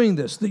I'm doing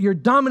this. That you're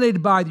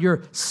dominated by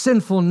your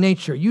sinful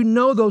nature. You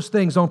know those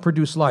things don't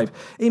produce life.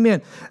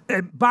 Amen.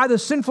 By the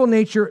sinful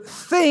nature,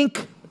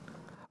 think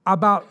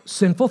about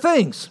sinful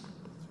things.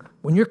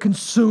 When you're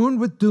consumed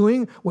with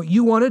doing what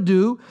you want to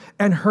do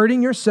and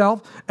hurting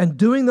yourself and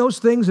doing those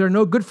things that are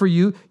no good for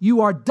you, you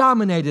are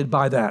dominated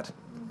by that.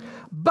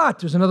 But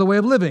there's another way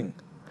of living.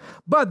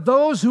 But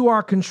those who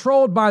are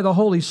controlled by the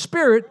Holy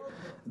Spirit,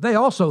 they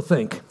also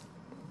think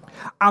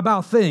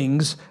about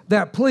things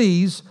that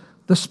please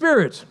the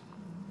Spirit.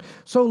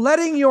 So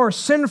letting your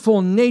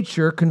sinful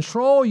nature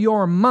control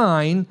your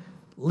mind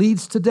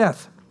leads to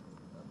death.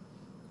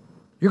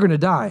 You're going to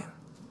die.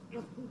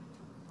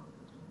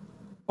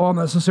 All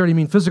not necessarily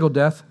mean physical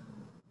death.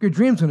 Your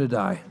dream's going to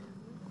die.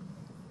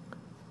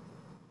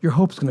 Your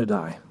hope's going to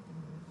die.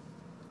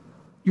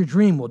 Your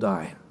dream will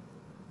die.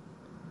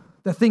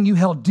 The thing you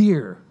held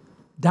dear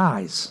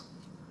dies.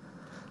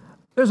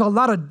 There's a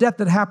lot of death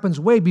that happens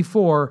way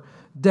before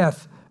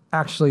death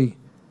actually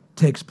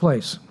takes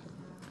place.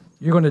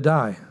 You're going to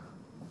die.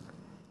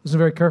 Listen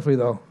very carefully,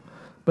 though.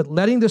 But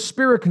letting the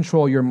Spirit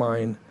control your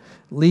mind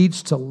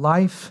leads to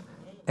life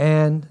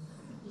and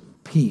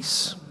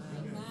peace.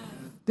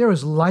 There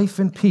is life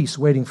and peace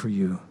waiting for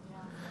you.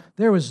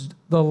 There is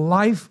the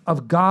life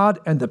of God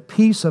and the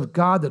peace of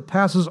God that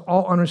passes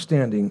all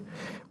understanding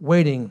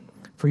waiting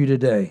for you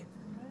today.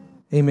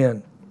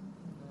 Amen.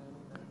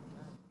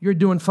 You're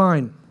doing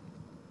fine.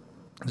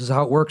 This is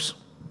how it works.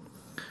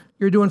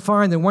 You're doing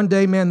fine. Then one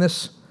day, man,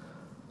 this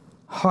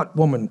hot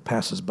woman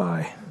passes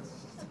by.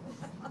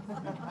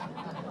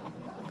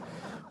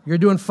 You're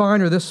doing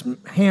fine, or this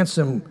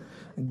handsome,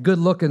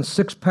 good-looking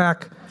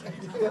six-pack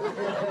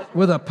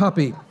with a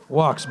puppy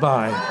walks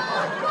by.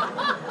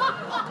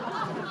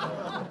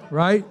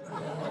 Right?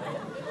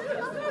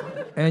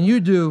 And you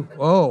do,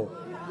 oh,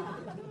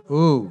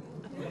 ooh,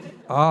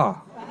 ah,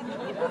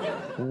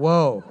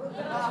 whoa,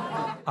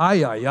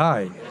 ay, ay,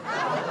 ay.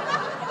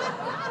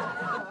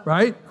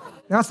 Right?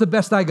 That's the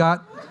best I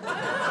got.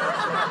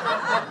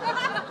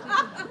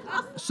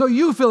 So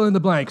you fill in the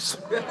blanks,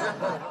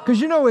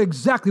 because you know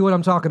exactly what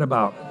I'm talking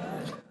about.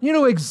 You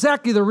know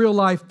exactly the real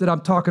life that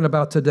I'm talking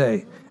about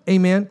today.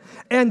 Amen.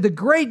 And the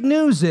great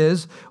news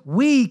is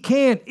we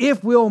can,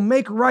 if we'll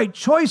make right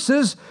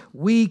choices,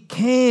 we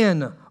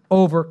can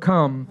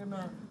overcome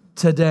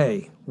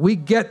today. We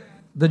get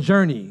the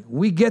journey.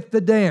 We get the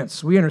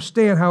dance. We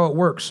understand how it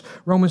works.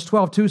 Romans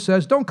 12:2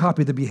 says, don't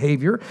copy the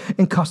behavior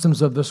and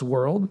customs of this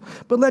world,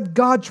 but let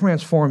God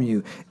transform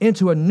you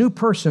into a new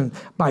person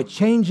by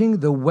changing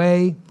the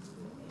way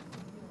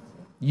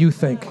you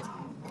think.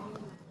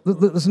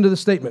 Listen to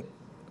this statement.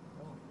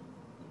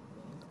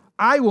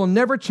 I will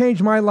never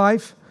change my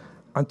life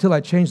until I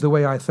change the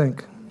way I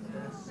think.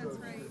 That's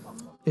right.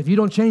 If you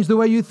don't change the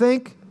way you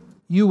think,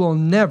 you will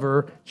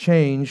never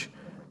change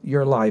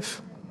your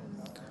life.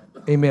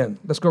 Amen.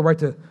 Let's go right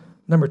to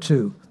number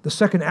 2. The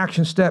second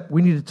action step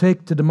we need to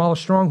take to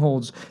demolish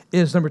strongholds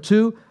is, number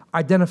 2,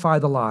 identify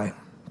the lie.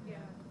 Yeah.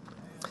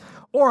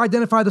 Or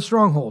identify the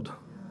stronghold.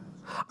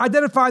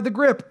 Identify the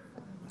grip.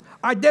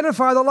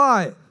 Identify the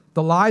lie.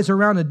 The lies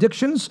around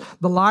addictions,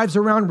 the lies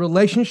around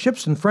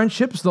relationships and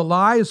friendships, the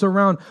lies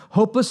around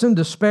hopelessness and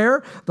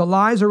despair, the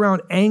lies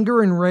around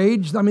anger and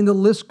rage. I mean, the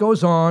list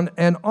goes on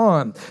and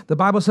on. The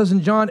Bible says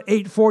in John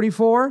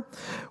 8:44,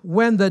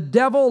 when the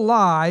devil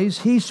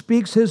lies, he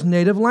speaks his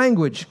native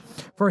language,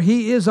 for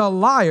he is a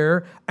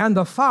liar and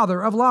the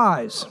father of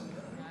lies.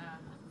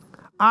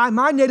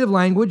 My native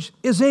language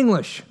is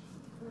English.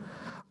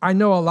 I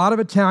know a lot of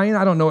Italian.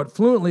 I don't know it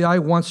fluently. I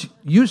once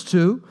used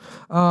to.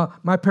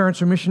 My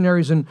parents were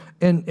missionaries in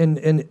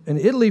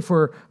Italy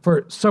for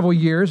several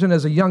years, and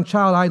as a young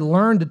child, I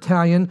learned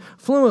Italian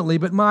fluently.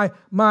 But my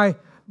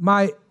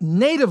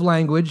native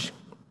language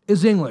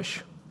is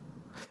English.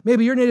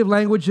 Maybe your native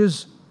language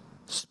is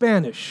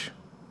Spanish,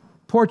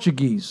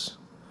 Portuguese,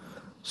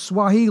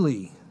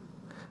 Swahili,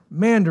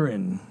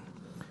 Mandarin,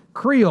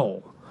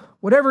 Creole.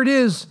 Whatever it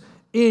is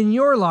in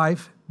your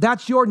life,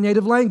 that's your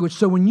native language.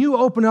 So when you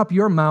open up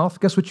your mouth,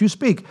 guess what you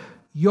speak?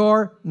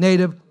 Your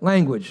native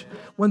language.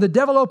 When the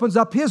devil opens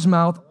up his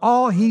mouth,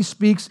 all he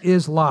speaks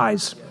is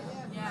lies.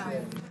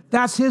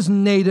 That's his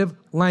native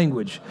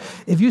language.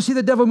 If you see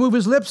the devil move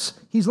his lips,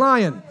 he's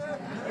lying.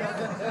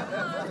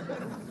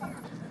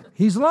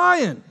 He's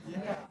lying.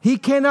 He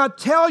cannot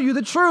tell you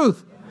the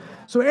truth.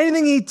 So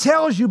anything he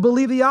tells you,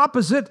 believe the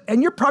opposite,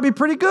 and you're probably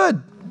pretty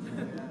good.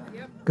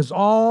 Because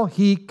all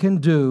he can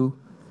do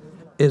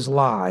is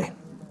lie.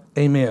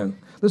 Amen.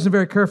 Listen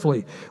very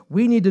carefully.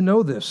 We need to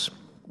know this.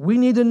 We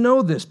need to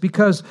know this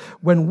because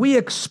when we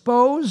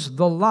expose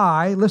the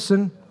lie,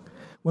 listen,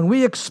 when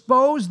we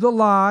expose the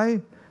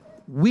lie,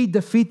 we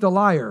defeat the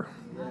liar.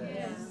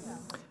 Yes.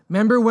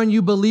 Remember when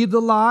you believe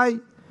the lie,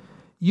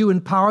 you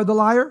empower the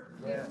liar?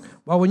 Yes.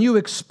 Well, when you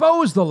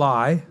expose the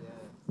lie,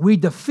 we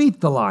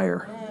defeat the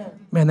liar.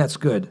 Man, that's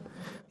good.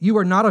 You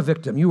are not a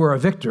victim. You are a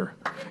victor.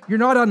 You're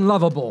not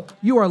unlovable.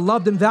 You are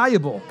loved and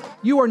valuable.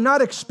 You are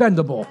not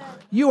expendable.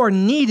 You are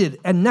needed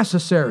and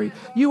necessary.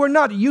 You are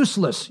not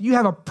useless. You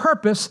have a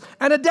purpose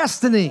and a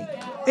destiny.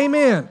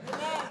 Amen.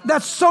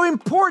 That's so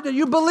important that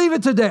you believe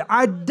it today.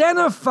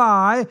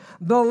 Identify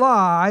the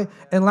lie.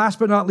 And last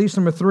but not least,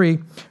 number 3,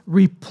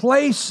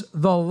 replace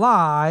the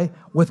lie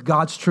with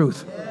God's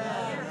truth.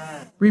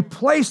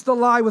 Replace the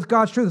lie with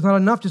God's truth. It's not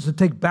enough just to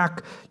take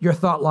back your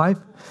thought life.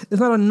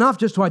 It's not enough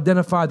just to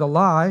identify the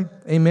lie.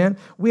 Amen.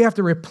 We have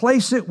to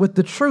replace it with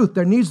the truth.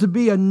 There needs to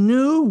be a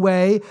new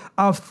way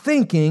of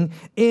thinking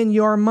in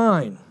your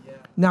mind.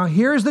 Now,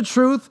 here's the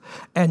truth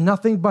and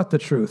nothing but the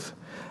truth.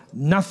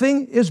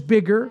 Nothing is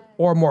bigger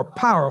or more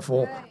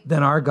powerful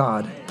than our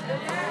God.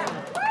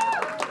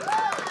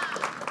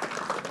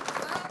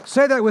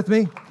 Say that with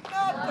me.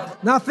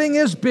 Nothing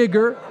is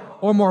bigger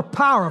or more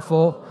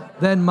powerful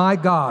than my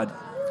God.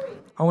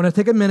 I want to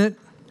take a minute,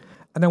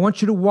 and I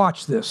want you to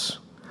watch this.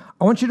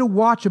 I want you to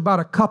watch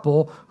about a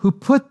couple who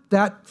put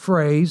that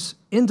phrase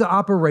into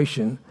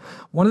operation.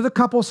 One of the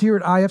couples here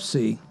at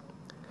IFC.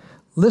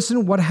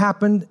 Listen what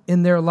happened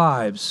in their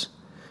lives.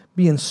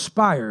 Be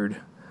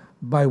inspired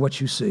by what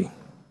you see.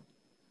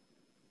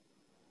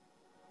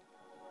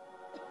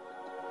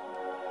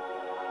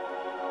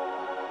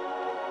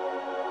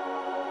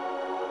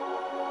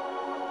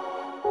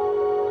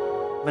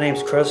 My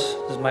name's Chris.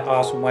 This is my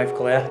awesome wife,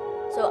 Claire.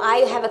 So I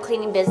have a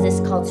cleaning business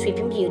called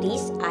Sweeping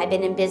Beauties. I've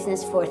been in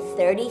business for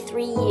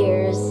 33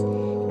 years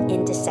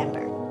in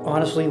December.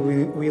 Honestly,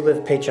 we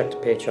live paycheck to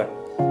paycheck.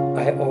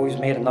 I always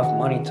made enough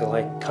money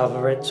to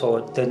cover it, so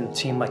it didn't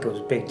seem like it was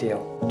a big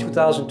deal.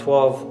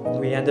 2012,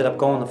 we ended up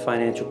going to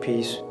Financial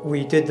Peace.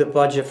 We did the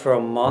budget for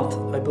a month,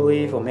 I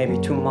believe, or maybe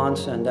 2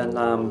 months, and then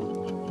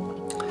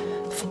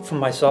for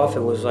myself, it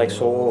was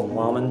so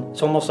overwhelming.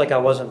 It's almost like I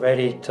wasn't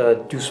ready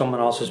to do someone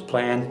else's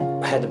plan.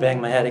 I had to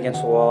bang my head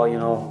against the wall,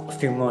 a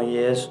few more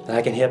years. And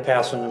I can hear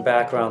Pastor in the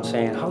background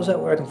saying, "How's that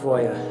working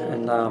for you?"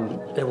 And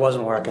it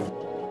wasn't working.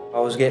 I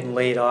was getting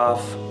laid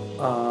off,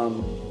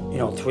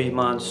 3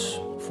 months,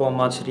 4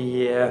 months of the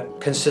year,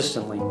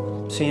 consistently.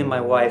 Seeing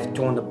my wife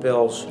doing the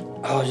bills,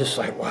 I was just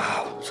like,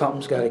 wow,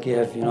 something's got to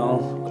give,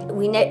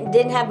 We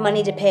didn't have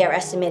money to pay our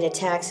estimated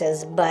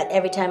taxes, but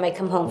every time I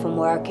come home from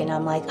work and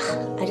I'm like,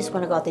 I just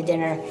want to go out to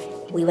dinner,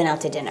 we went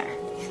out to dinner.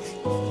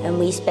 And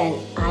we spent,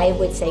 I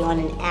would say on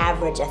an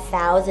average,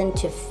 $1,000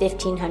 to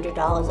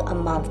 $1,500 a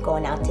month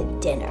going out to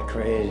dinner.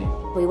 Crazy.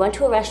 We went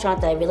to a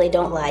restaurant that I really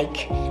don't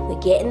like. We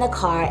get in the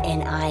car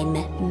and I'm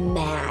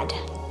mad.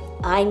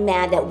 I'm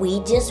mad that we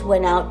just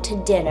went out to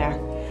dinner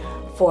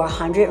for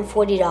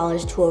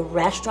 $140 to a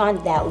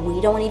restaurant that we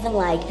don't even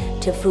like,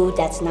 to food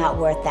that's not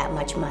worth that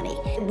much money.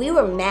 We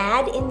were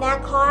mad in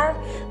that car,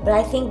 but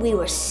I think we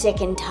were sick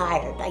and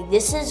tired.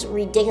 This is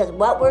ridiculous.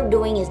 What we're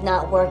doing is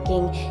not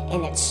working,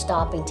 and it's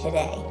stopping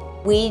today.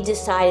 We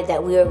decided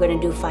that we were going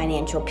to do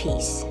Financial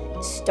Peace,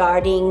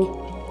 starting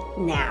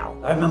now.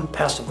 I remember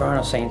Pastor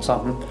Verna saying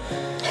something,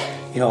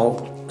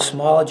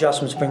 small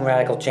adjustments bring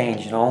radical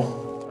change,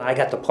 I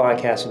got the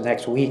podcast the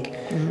next week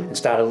and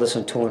started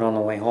listening to it on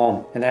the way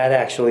home. And that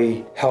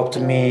actually helped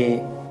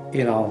me,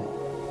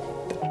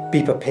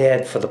 be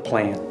prepared for the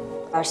plan.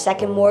 Our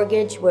second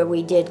mortgage, where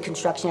we did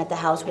construction at the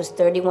house, was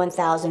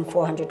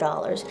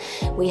 $31,400.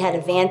 We had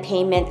a van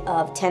payment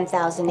of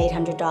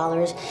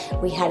 $10,800.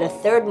 We had a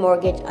third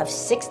mortgage of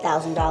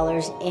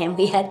 $6,000, and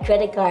we had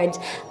credit cards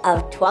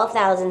of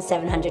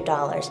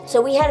 $12,700. So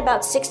we had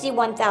about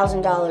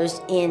 $61,000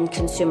 in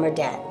consumer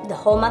debt. The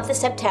whole month of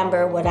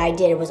September, what I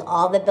did was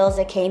all the bills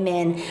that came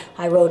in,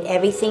 I wrote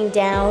everything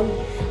down,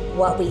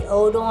 what we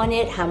owed on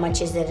it, how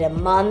much is it a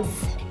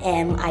month,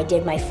 and I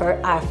did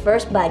our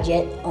first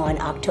budget on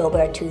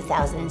October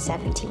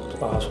 2017.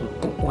 Awesome.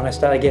 When I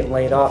started getting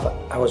laid off,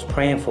 I was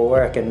praying for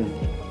work, and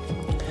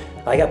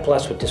I got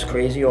blessed with this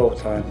crazy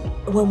overtime.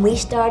 When we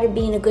started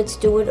being a good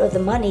steward of the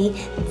money,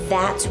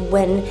 that's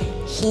when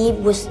he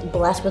was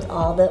blessed with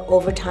all the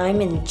overtime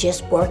and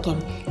just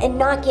working and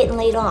not getting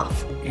laid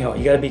off.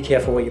 You got to be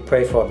careful what you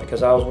pray for,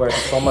 because I was working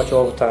so much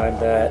overtime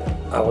that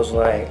I was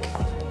like,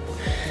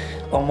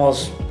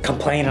 almost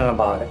complaining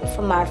about it.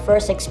 From our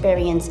first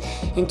experience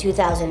in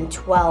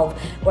 2012,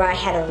 where I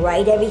had to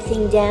write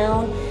everything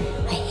down,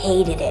 I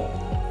hated it.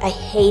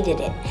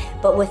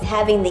 But with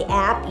having the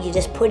app, you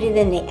just put it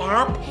in the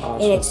app,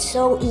 and it's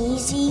so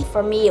easy.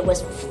 For me, it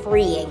was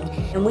freeing,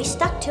 and we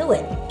stuck to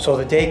it. So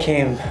the day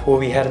came where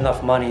we had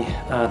enough money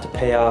to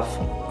pay off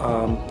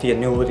the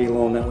annuity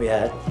loan that we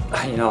had.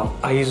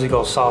 I usually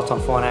go south on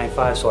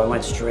 495, so I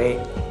went straight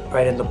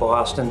right into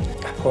Boston.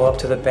 I pull up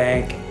to the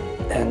bank,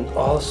 and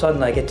all of a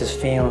sudden I get this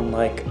feeling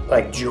like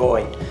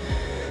joy,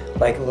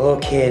 like a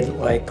little kid,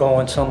 like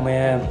going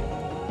somewhere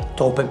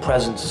to open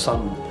presents or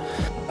something.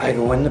 I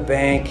go in the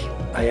bank,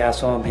 I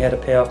asked them I'm here to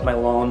pay off my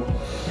loan.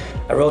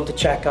 I wrote the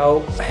check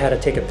out. I had to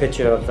take a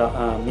picture of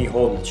me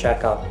holding the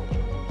check up.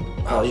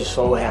 I was just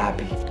so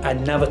happy. I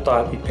never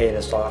thought we'd pay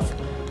this off.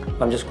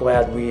 I'm just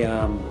glad we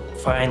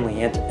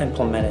finally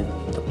implemented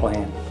the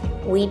plan.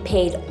 We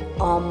paid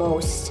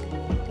almost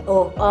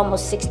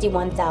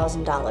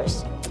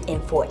 $61,000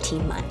 in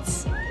 14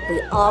 months.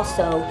 We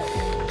also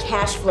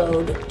cash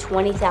flowed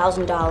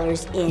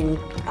 $20,000 in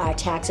our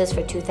taxes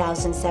for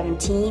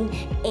 2017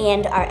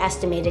 and our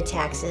estimated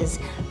taxes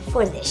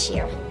for this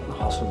year.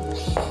 Awesome.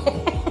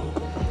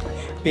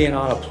 Being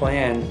on a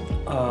plan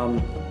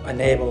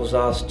enables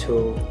us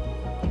to,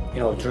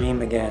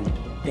 dream again.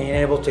 Being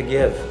able to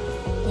give.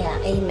 Yeah,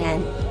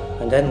 amen.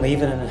 And then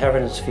leaving an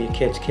inheritance for your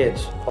kids.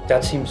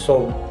 That seems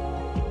so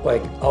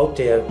out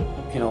there,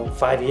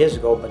 5 years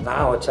ago, but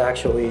now it's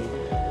actually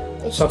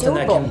something doable.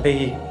 That can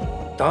be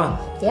done.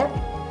 Yeah.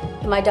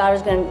 My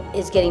daughter's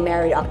is getting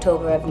married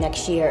October of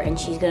next year, and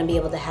she's going to be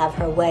able to have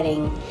her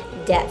wedding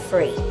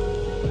debt-free.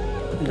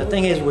 And the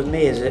thing is with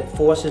me is it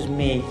forces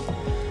me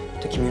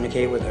to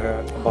communicate with her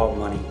about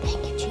money.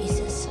 Thank you,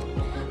 Jesus.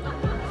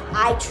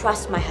 I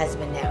trust my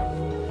husband now,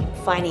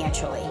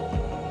 financially.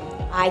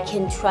 I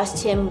can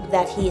trust him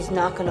that he's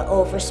not going to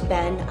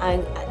overspend,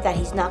 that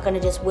he's not going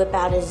to just whip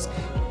out his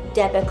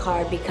debit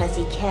card because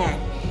he can.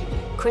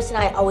 Chris and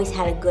I always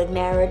had a good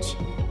marriage.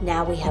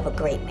 Now we have a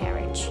great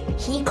marriage.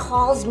 He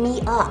calls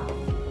me up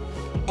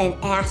and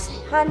asks,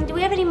 hon, do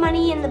we have any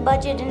money in the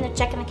budget in the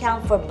checking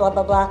account for blah,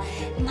 blah, blah?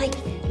 I'm like,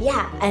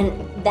 yeah, and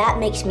that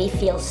makes me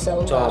feel so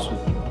loved. Awesome.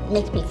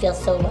 Makes me feel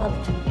so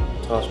loved.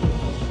 It's awesome.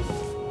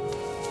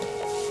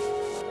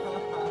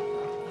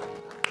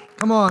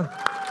 Come on.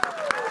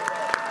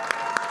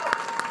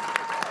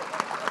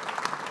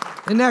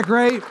 Isn't that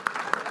great?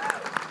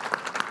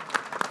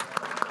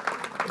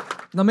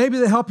 Now, maybe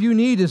the help you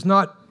need is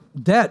not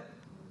debt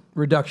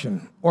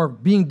reduction or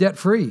being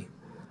debt-free.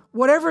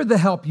 Whatever the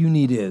help you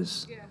need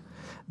is,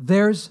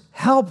 there's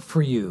help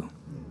for you.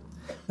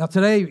 Now,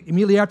 today,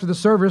 immediately after the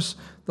service,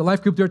 the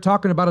life group they're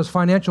talking about is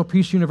Financial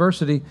Peace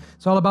University.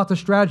 It's all about the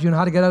strategy on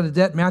how to get out of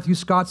debt. Matthew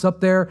Scott's up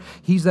there.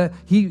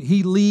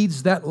 He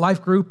leads that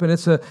life group, and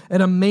it's an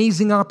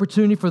amazing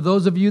opportunity for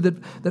those of you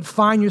that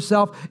find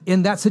yourself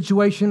in that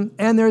situation.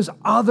 And there's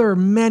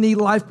many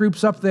life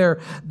groups up there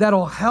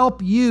that'll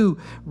help you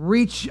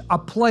reach a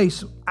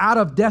place out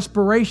of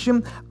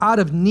desperation, out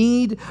of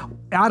need,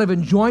 out of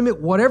enjoyment,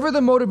 whatever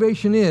the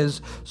motivation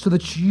is, so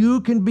that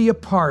you can be a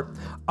part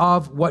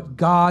of what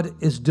God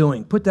is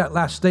doing. Put that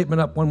last statement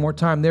up one more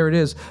time. There it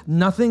is.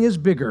 Nothing is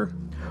bigger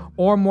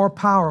or more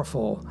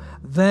powerful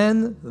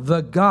than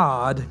the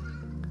God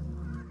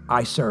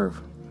I serve.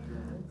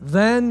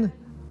 Than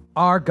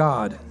our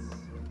God.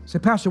 Say,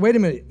 Pastor, wait a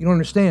minute. You don't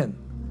understand.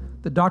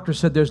 The doctor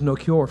said there's no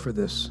cure for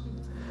this.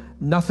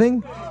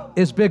 Nothing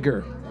is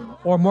bigger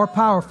or more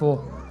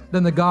powerful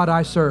than the God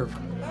I serve.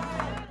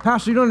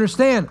 Pastor, you don't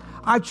understand.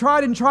 I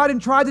tried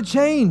to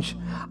change.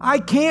 I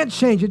can't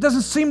change. It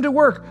doesn't seem to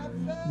work.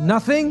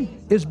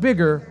 Nothing is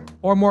bigger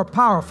or more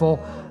powerful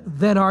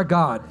than our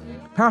God.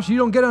 Pastor, you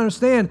don't get to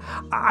understand.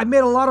 I made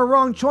a lot of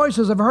wrong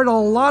choices. I've hurt a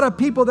lot of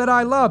people that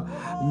I love.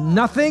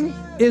 Nothing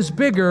is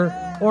bigger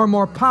or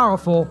more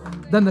powerful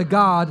than the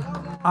God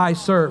I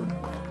serve.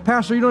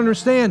 Pastor, you don't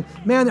understand.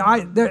 Man,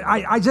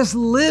 I just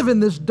live in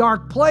this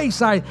dark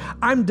place.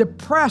 I'm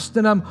depressed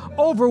and I'm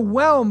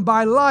overwhelmed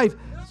by life.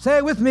 Say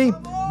it with me.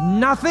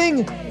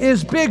 Nothing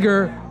is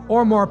bigger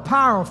or more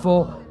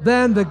powerful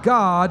than the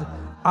God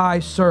I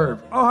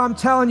serve. Oh, I'm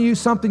telling you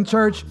something,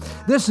 church.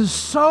 This is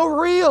so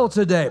real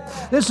today.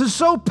 This is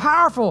so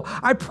powerful.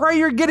 I pray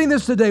you're getting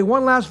this today.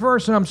 One last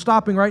verse, and I'm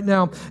stopping right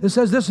now. It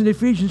says this in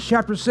Ephesians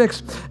chapter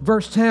 6,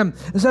 verse 10.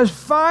 It says,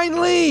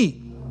 finally,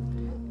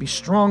 be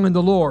strong in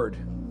the Lord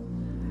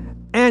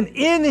and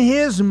in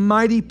his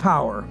mighty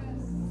power.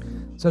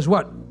 It says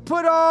what?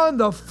 Put on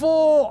the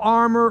full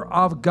armor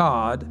of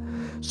God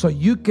so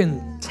you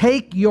can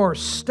take your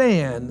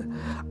stand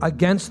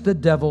against the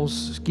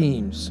devil's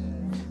schemes.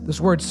 This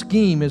word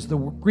scheme is the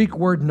Greek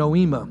word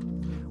noema,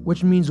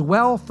 which means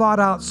well thought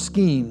out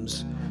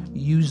schemes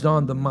used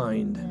on the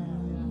mind.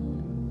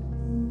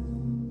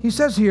 He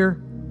says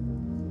here,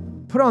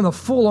 put on the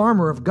full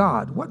armor of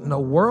God. What in the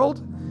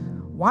world?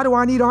 Why do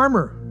I need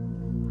armor?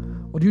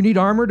 Well, do you need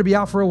armor to be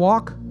out for a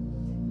walk?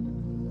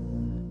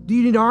 Do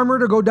you need armor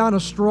to go down a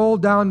stroll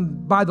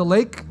down by the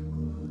lake?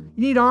 You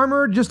need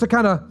armor just to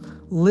kind of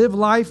live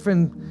life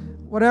and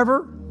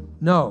whatever?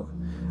 No.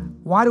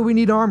 Why do we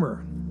need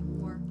armor?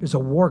 There's a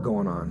war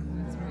going on.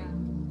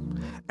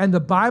 And the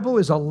Bible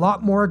is a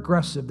lot more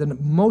aggressive than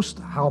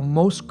how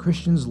most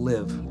Christians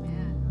live.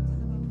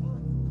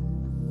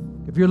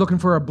 If you're looking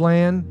for a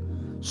bland,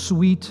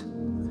 sweet,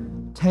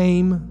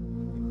 tame,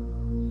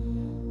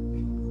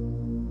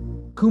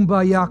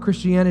 kumbaya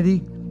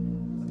Christianity,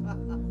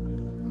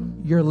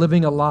 you're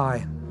living a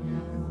lie.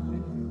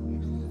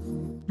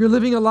 You're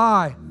living a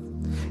lie.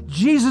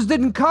 Jesus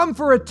didn't come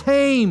for a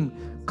tame,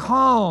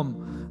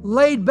 calm,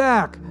 laid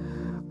back,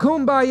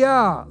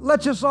 kumbaya,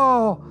 let's just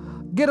all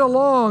get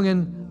along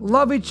and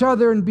love each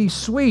other and be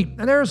sweet.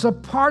 And there's a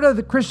part of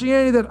the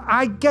Christianity that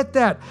I get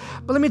that.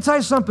 But let me tell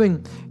you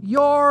something.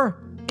 You're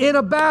in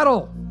a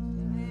battle.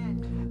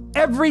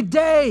 Every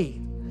day,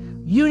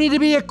 you need to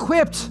be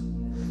equipped.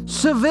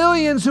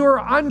 Civilians who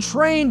are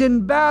untrained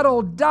in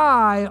battle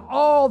die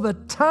all the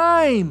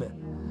time.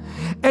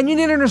 And you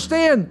need to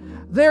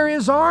understand, there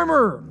is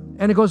armor.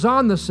 And it goes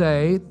on to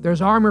say,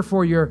 there's armor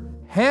for your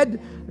head,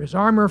 there's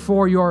armor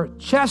for your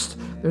chest,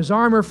 there's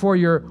armor for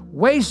your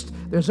waist,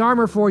 there's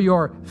armor for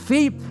your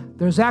feet,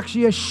 there's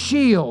actually a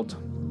shield.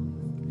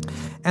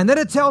 And then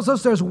it tells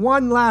us there's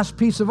one last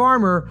piece of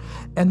armor,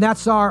 and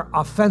that's our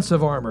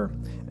offensive armor.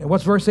 And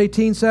what's verse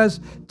 18 says?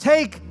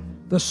 Take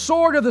the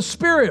sword of the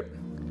Spirit,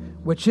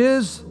 which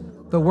is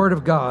the Word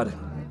of God.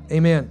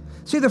 Amen.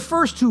 See, the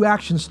first two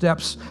action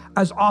steps,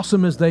 as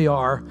awesome as they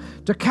are,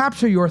 to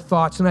capture your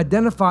thoughts and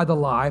identify the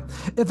lie,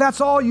 if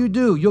that's all you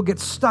do, you'll get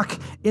stuck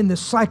in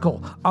this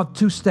cycle of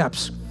two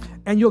steps.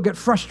 And you'll get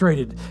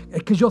frustrated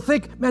because you'll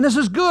think, man, this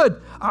is good.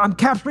 I'm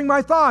capturing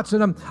my thoughts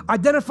and I'm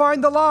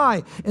identifying the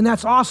lie. And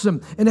that's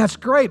awesome and that's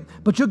great.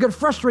 But you'll get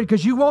frustrated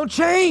because you won't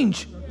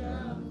change.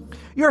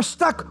 You're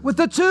stuck with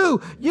the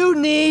two. You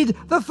need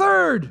the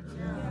third.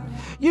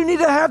 You need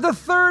to have the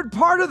third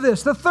part of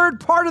this. The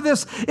third part of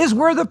this is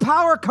where the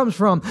power comes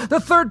from. The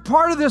third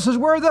part of this is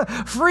where the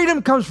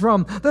freedom comes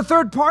from. The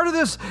third part of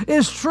this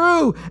is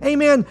true.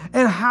 Amen.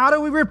 And how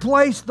do we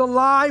replace the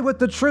lie with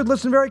the truth?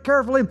 Listen very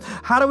carefully.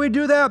 How do we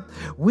do that?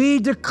 We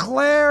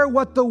declare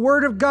what the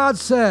Word of God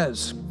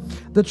says.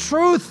 The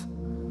truth,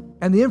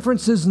 and the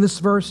inferences in this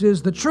verse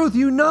is the truth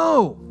you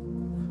know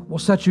will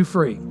set you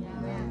free.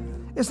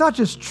 It's not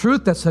just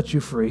truth that sets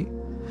you free.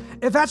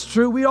 If that's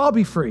true, we'd all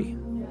be free.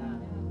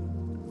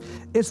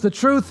 It's the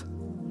truth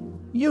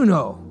you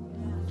know.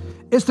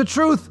 It's the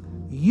truth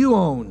you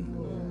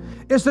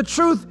own. It's the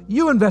truth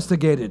you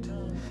investigated.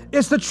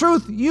 It's the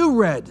truth you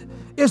read.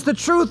 It's the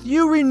truth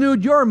you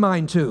renewed your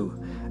mind to.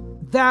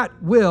 That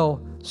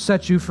will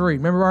set you free.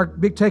 Remember our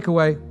big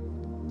takeaway.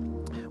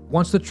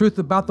 Once the truth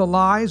about the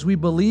lies we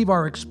believe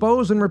are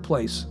exposed and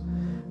replaced,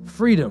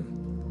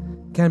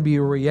 freedom can be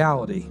a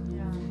reality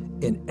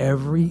in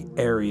every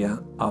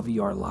area of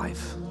your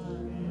life.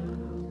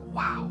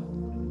 Wow.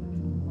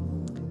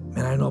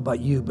 Man, I don't know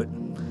about you, but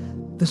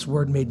this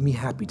word made me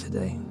happy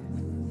today.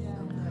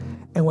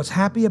 And what's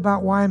happy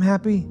about why I'm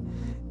happy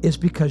is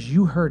because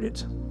you heard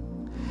it.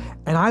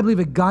 And I believe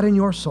it got in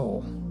your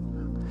soul.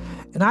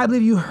 And I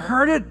believe you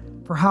heard it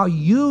for how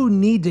you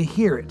need to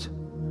hear it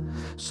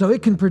so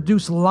it can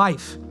produce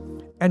life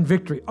and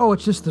victory. Oh,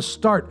 it's just the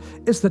start.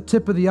 It's the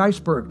tip of the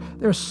iceberg.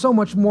 There's so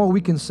much more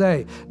we can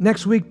say.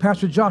 Next week,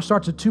 Pastor Josh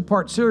starts a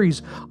 2-part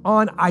series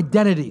on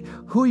identity,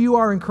 who you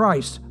are in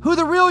Christ, who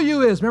the real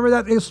you is. Remember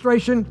that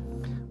illustration?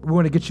 We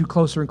want to get you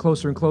closer and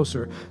closer and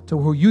closer to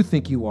who you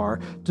think you are,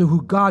 to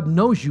who God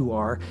knows you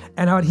are,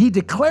 and how He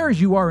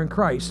declares you are in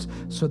Christ,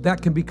 so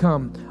that can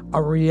become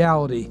a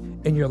reality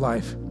in your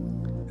life.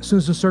 As soon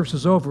as the service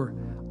is over,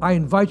 I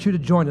invite you to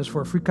join us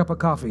for a free cup of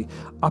coffee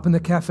up in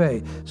the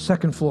cafe,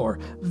 second floor.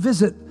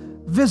 Visit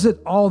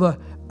all the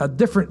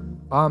different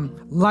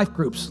life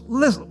groups.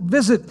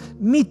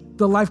 Meet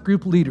the life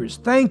group leaders.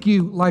 Thank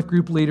you, life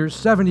group leaders,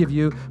 70 of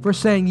you, for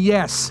saying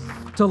yes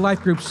to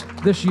life groups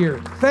this year.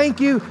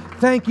 Thank you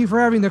for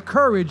having the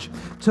courage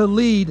to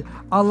lead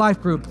a life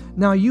group.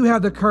 Now you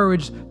have the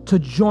courage to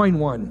join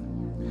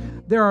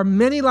one. There are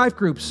many life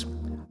groups.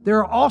 There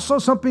are also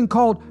something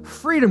called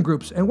freedom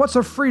groups. And what's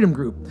a freedom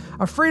group?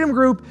 A freedom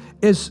group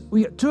is,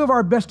 two of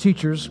our best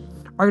teachers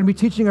are going to be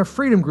teaching a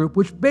freedom group,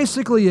 which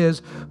basically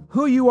is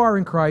who you are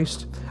in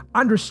Christ,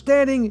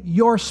 understanding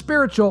your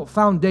spiritual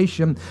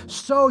foundation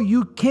so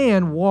you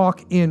can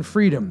walk in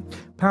freedom.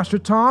 Pastor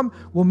Tom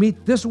will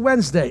meet this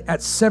Wednesday at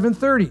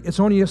 7:30. It's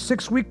only a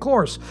 6-week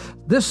course.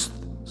 This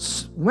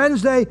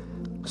Wednesday,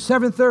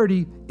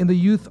 7:30 in the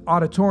youth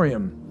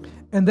auditorium.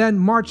 And then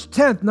March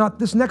 10th, not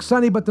this next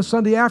Sunday, but the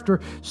Sunday after,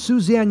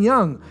 Suzanne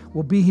Young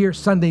will be here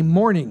Sunday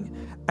morning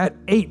at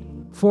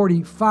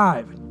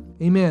 8:45.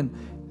 Amen.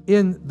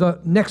 In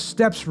the Next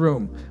Steps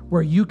room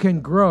where you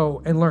can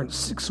grow and learn.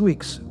 6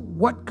 weeks.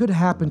 What could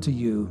happen to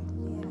you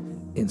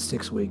in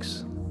 6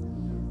 weeks?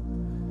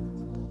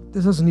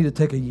 This doesn't need to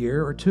take a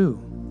year or two.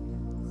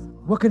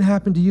 What can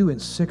happen to you in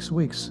 6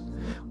 weeks?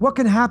 What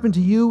can happen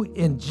to you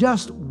in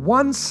just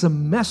one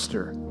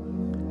semester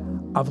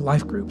of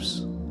life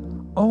groups?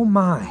 Oh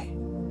my.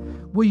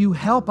 Will you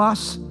help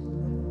us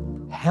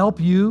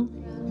help you?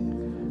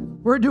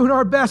 We're doing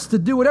our best to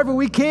do whatever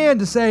we can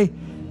to say,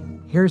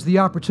 here's the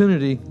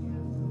opportunity.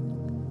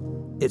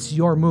 It's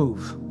your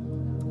move.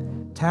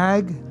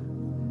 Tag,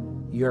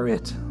 you're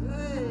it.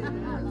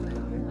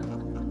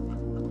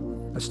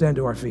 Let's stand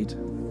to our feet.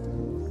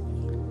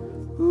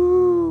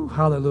 Ooh,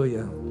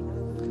 hallelujah.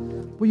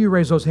 Will you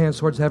raise those hands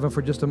towards heaven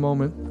for just a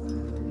moment?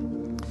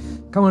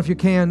 Come on, if you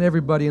can,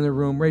 everybody in the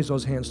room, raise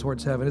those hands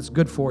towards heaven. It's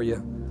good for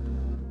you.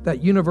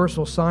 That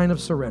universal sign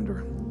of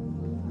surrender.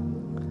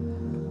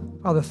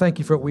 Father, thank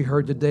you for what we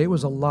heard today. It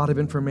was a lot of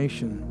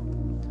information.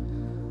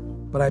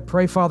 But I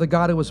pray, Father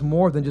God, it was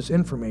more than just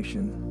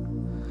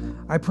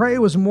information. I pray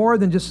it was more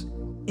than just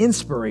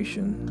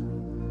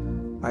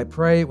inspiration. I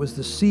pray it was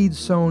the seed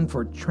sown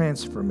for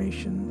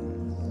transformation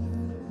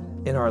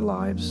in our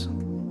lives.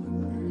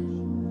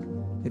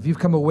 If you've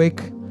come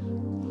awake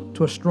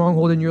to a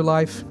stronghold in your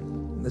life,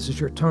 this is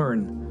your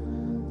turn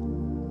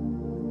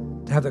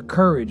to have the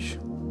courage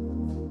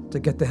to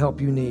get the help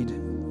you need.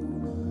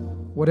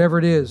 Whatever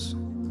it is,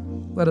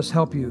 let us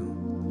help you.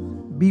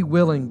 Be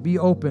willing, be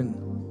open,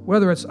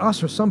 whether it's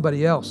us or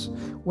somebody else.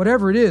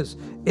 Whatever it is,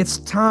 it's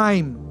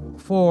time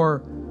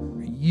for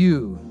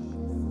you.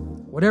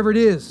 Whatever it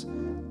is,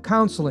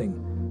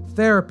 counseling,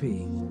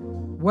 therapy,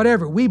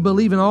 whatever. We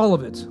believe in all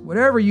of it.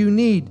 Whatever you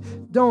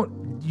need,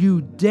 don't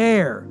you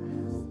dare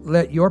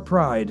let your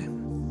pride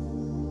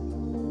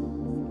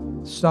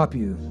stop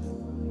you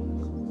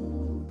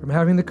from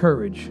having the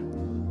courage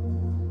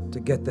to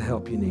get the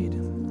help you need.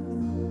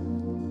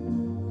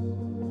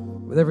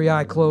 With every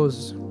eye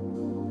closed,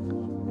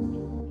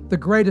 the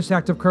greatest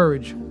act of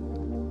courage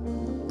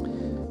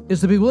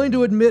is to be willing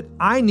to admit,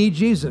 I need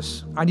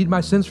Jesus. I need my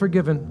sins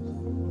forgiven.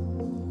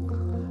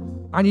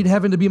 I need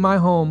heaven to be my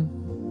home.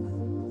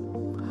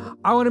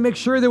 I want to make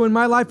sure that when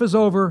my life is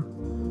over,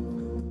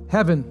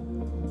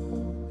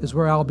 heaven is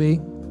where I'll be.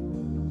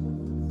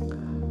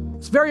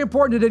 It's very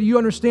important that you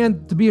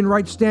understand to be in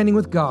right standing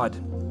with God.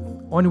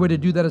 Only way to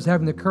do that is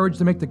having the courage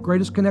to make the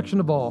greatest connection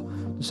of all,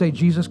 to say,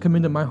 Jesus, come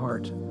into my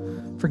heart.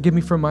 Forgive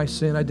me from my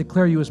sin. I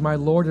declare you as my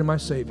Lord and my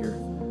Savior.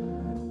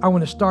 I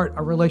want to start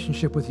a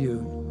relationship with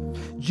you.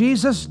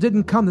 Jesus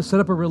didn't come to set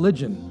up a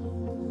religion.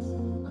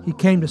 He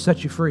came to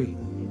set you free.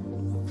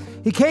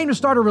 He came to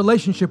start a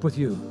relationship with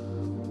you.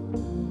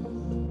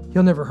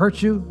 He'll never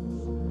hurt you.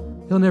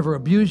 He'll never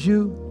abuse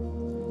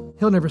you.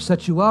 He'll never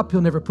set you up. He'll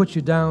never put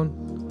you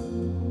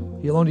down.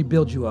 He'll only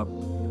build you up,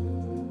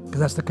 because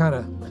that's the kind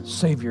of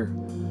Savior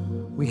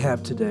we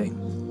have today.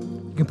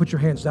 You can put your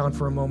hands down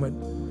for a moment.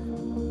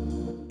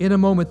 In a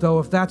moment, though,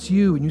 if that's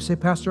you and you say,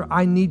 Pastor,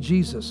 I need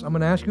Jesus, I'm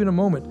going to ask you in a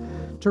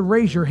moment to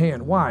raise your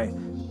hand. Why?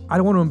 I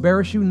don't want to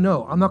embarrass you.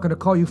 No, I'm not going to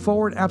call you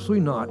forward.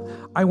 Absolutely not.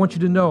 I want you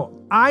to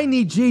know I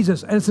need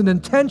Jesus, and it's an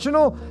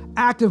intentional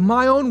act of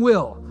my own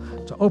will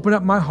to open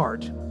up my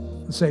heart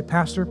and say,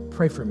 Pastor,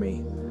 pray for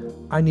me.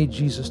 I need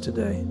Jesus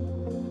today.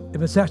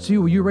 If it's that to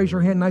you, will you raise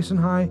your hand nice and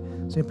high,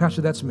 saying,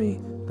 Pastor, that's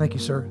me. Thank you,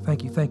 sir.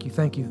 Thank you, thank you,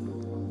 thank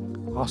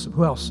you. Awesome.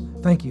 Who else?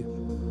 Thank you.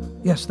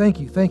 Yes, thank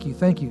you, thank you,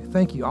 thank you,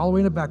 thank you. All the way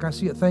in the back, I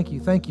see it. Thank you,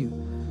 thank you.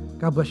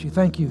 God bless you.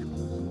 Thank you.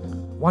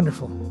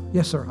 Wonderful.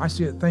 Yes, sir. I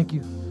see it. Thank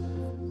you.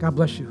 God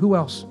bless you. Who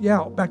else?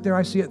 Yeah, back there,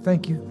 I see it.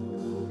 Thank you.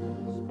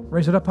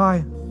 Raise it up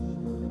high.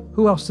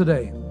 Who else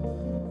today?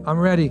 I'm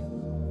ready.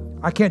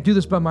 I can't do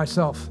this by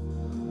myself.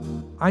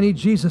 I need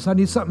Jesus. I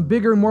need something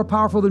bigger and more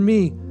powerful than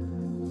me.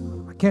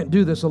 I can't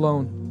do this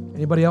alone.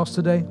 Anybody else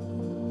today?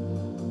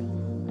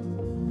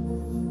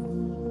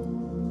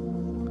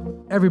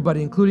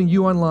 Everybody, including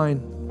you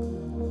online,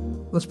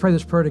 let's pray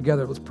this prayer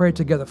together. Let's pray it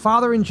together.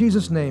 Father, in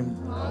Jesus' name,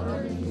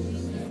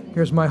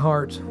 here's my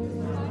heart.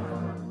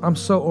 I'm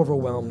so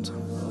overwhelmed,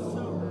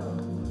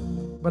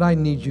 but I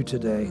need you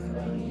today.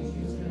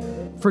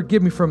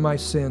 Forgive me from my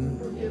sin.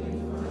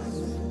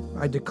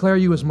 I declare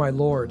you as my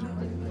Lord.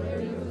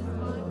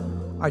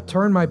 I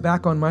turn my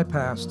back on my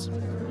past.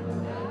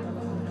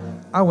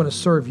 I want to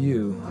serve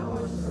you.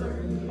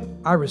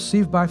 I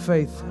receive by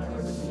faith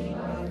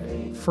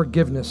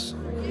forgiveness,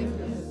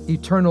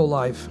 eternal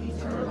life,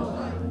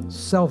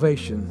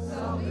 salvation.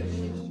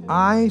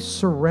 I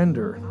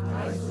surrender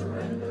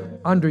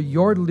under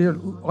your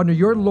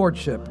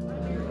lordship.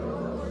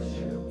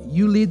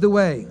 You lead the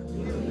way,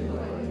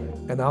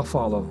 and I'll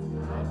follow.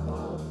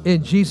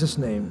 In Jesus'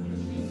 name,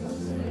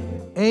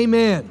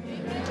 amen.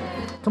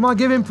 Come on,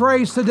 give him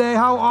praise today.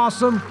 How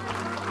awesome.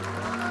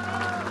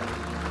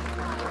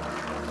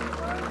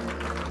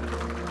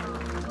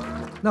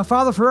 Now,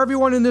 Father, for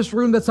everyone in this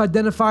room that's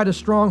identified a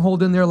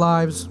stronghold in their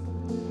lives,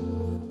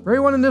 for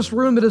everyone in this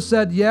room that has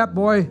said, yeah,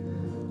 boy,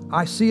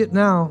 I see it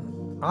now.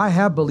 I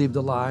have believed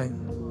a lie.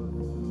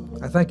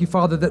 I thank you,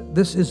 Father, that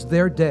this is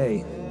their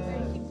day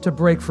to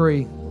break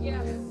free.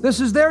 This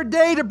is their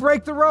day to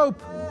break the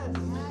rope.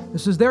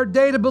 This is their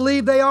day to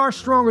believe they are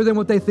stronger than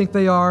what they think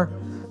they are,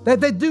 that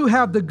they do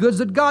have the goods,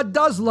 that God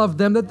does love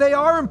them, that they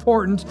are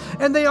important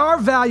and they are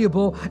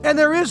valuable and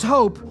there is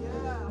hope.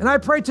 And I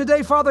pray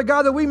today, Father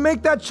God, that we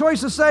make that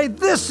choice to say,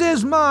 this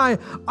is my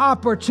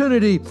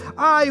opportunity.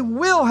 I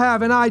will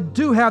have and I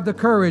do have the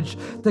courage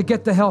to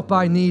get the help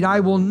I need. I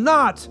will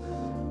not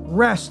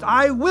rest.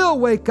 I will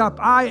wake up.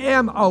 I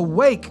am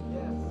awake.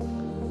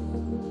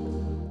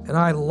 And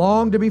I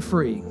long to be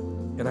free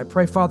And I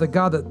pray, Father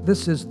God, that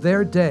this is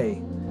their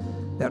day,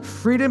 that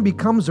freedom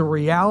becomes a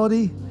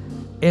reality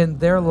in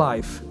their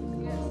life.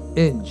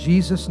 In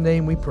Jesus'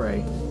 name we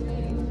pray.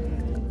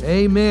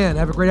 Amen.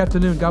 Have a great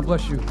afternoon. God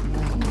bless you.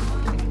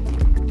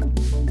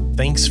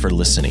 Thanks for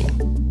listening.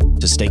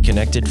 To stay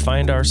connected,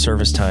 find our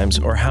service times,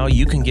 or how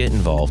you can get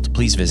involved,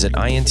 please visit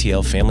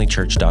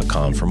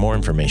intlfamilychurch.com for more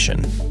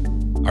information.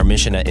 Our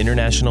mission at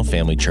International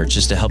Family Church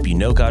is to help you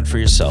know God for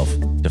yourself,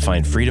 to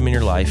find freedom in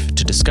your life,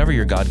 to discover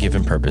your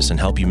God-given purpose, and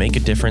help you make a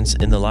difference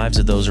in the lives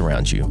of those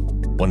around you.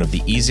 One of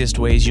the easiest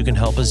ways you can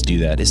help us do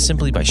that is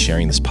simply by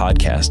sharing this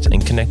podcast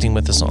and connecting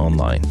with us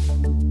online.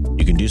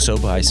 You can do so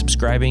by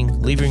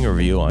subscribing, leaving a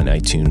review on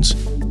iTunes,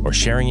 or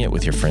sharing it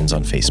with your friends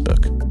on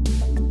Facebook.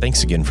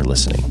 Thanks again for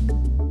listening.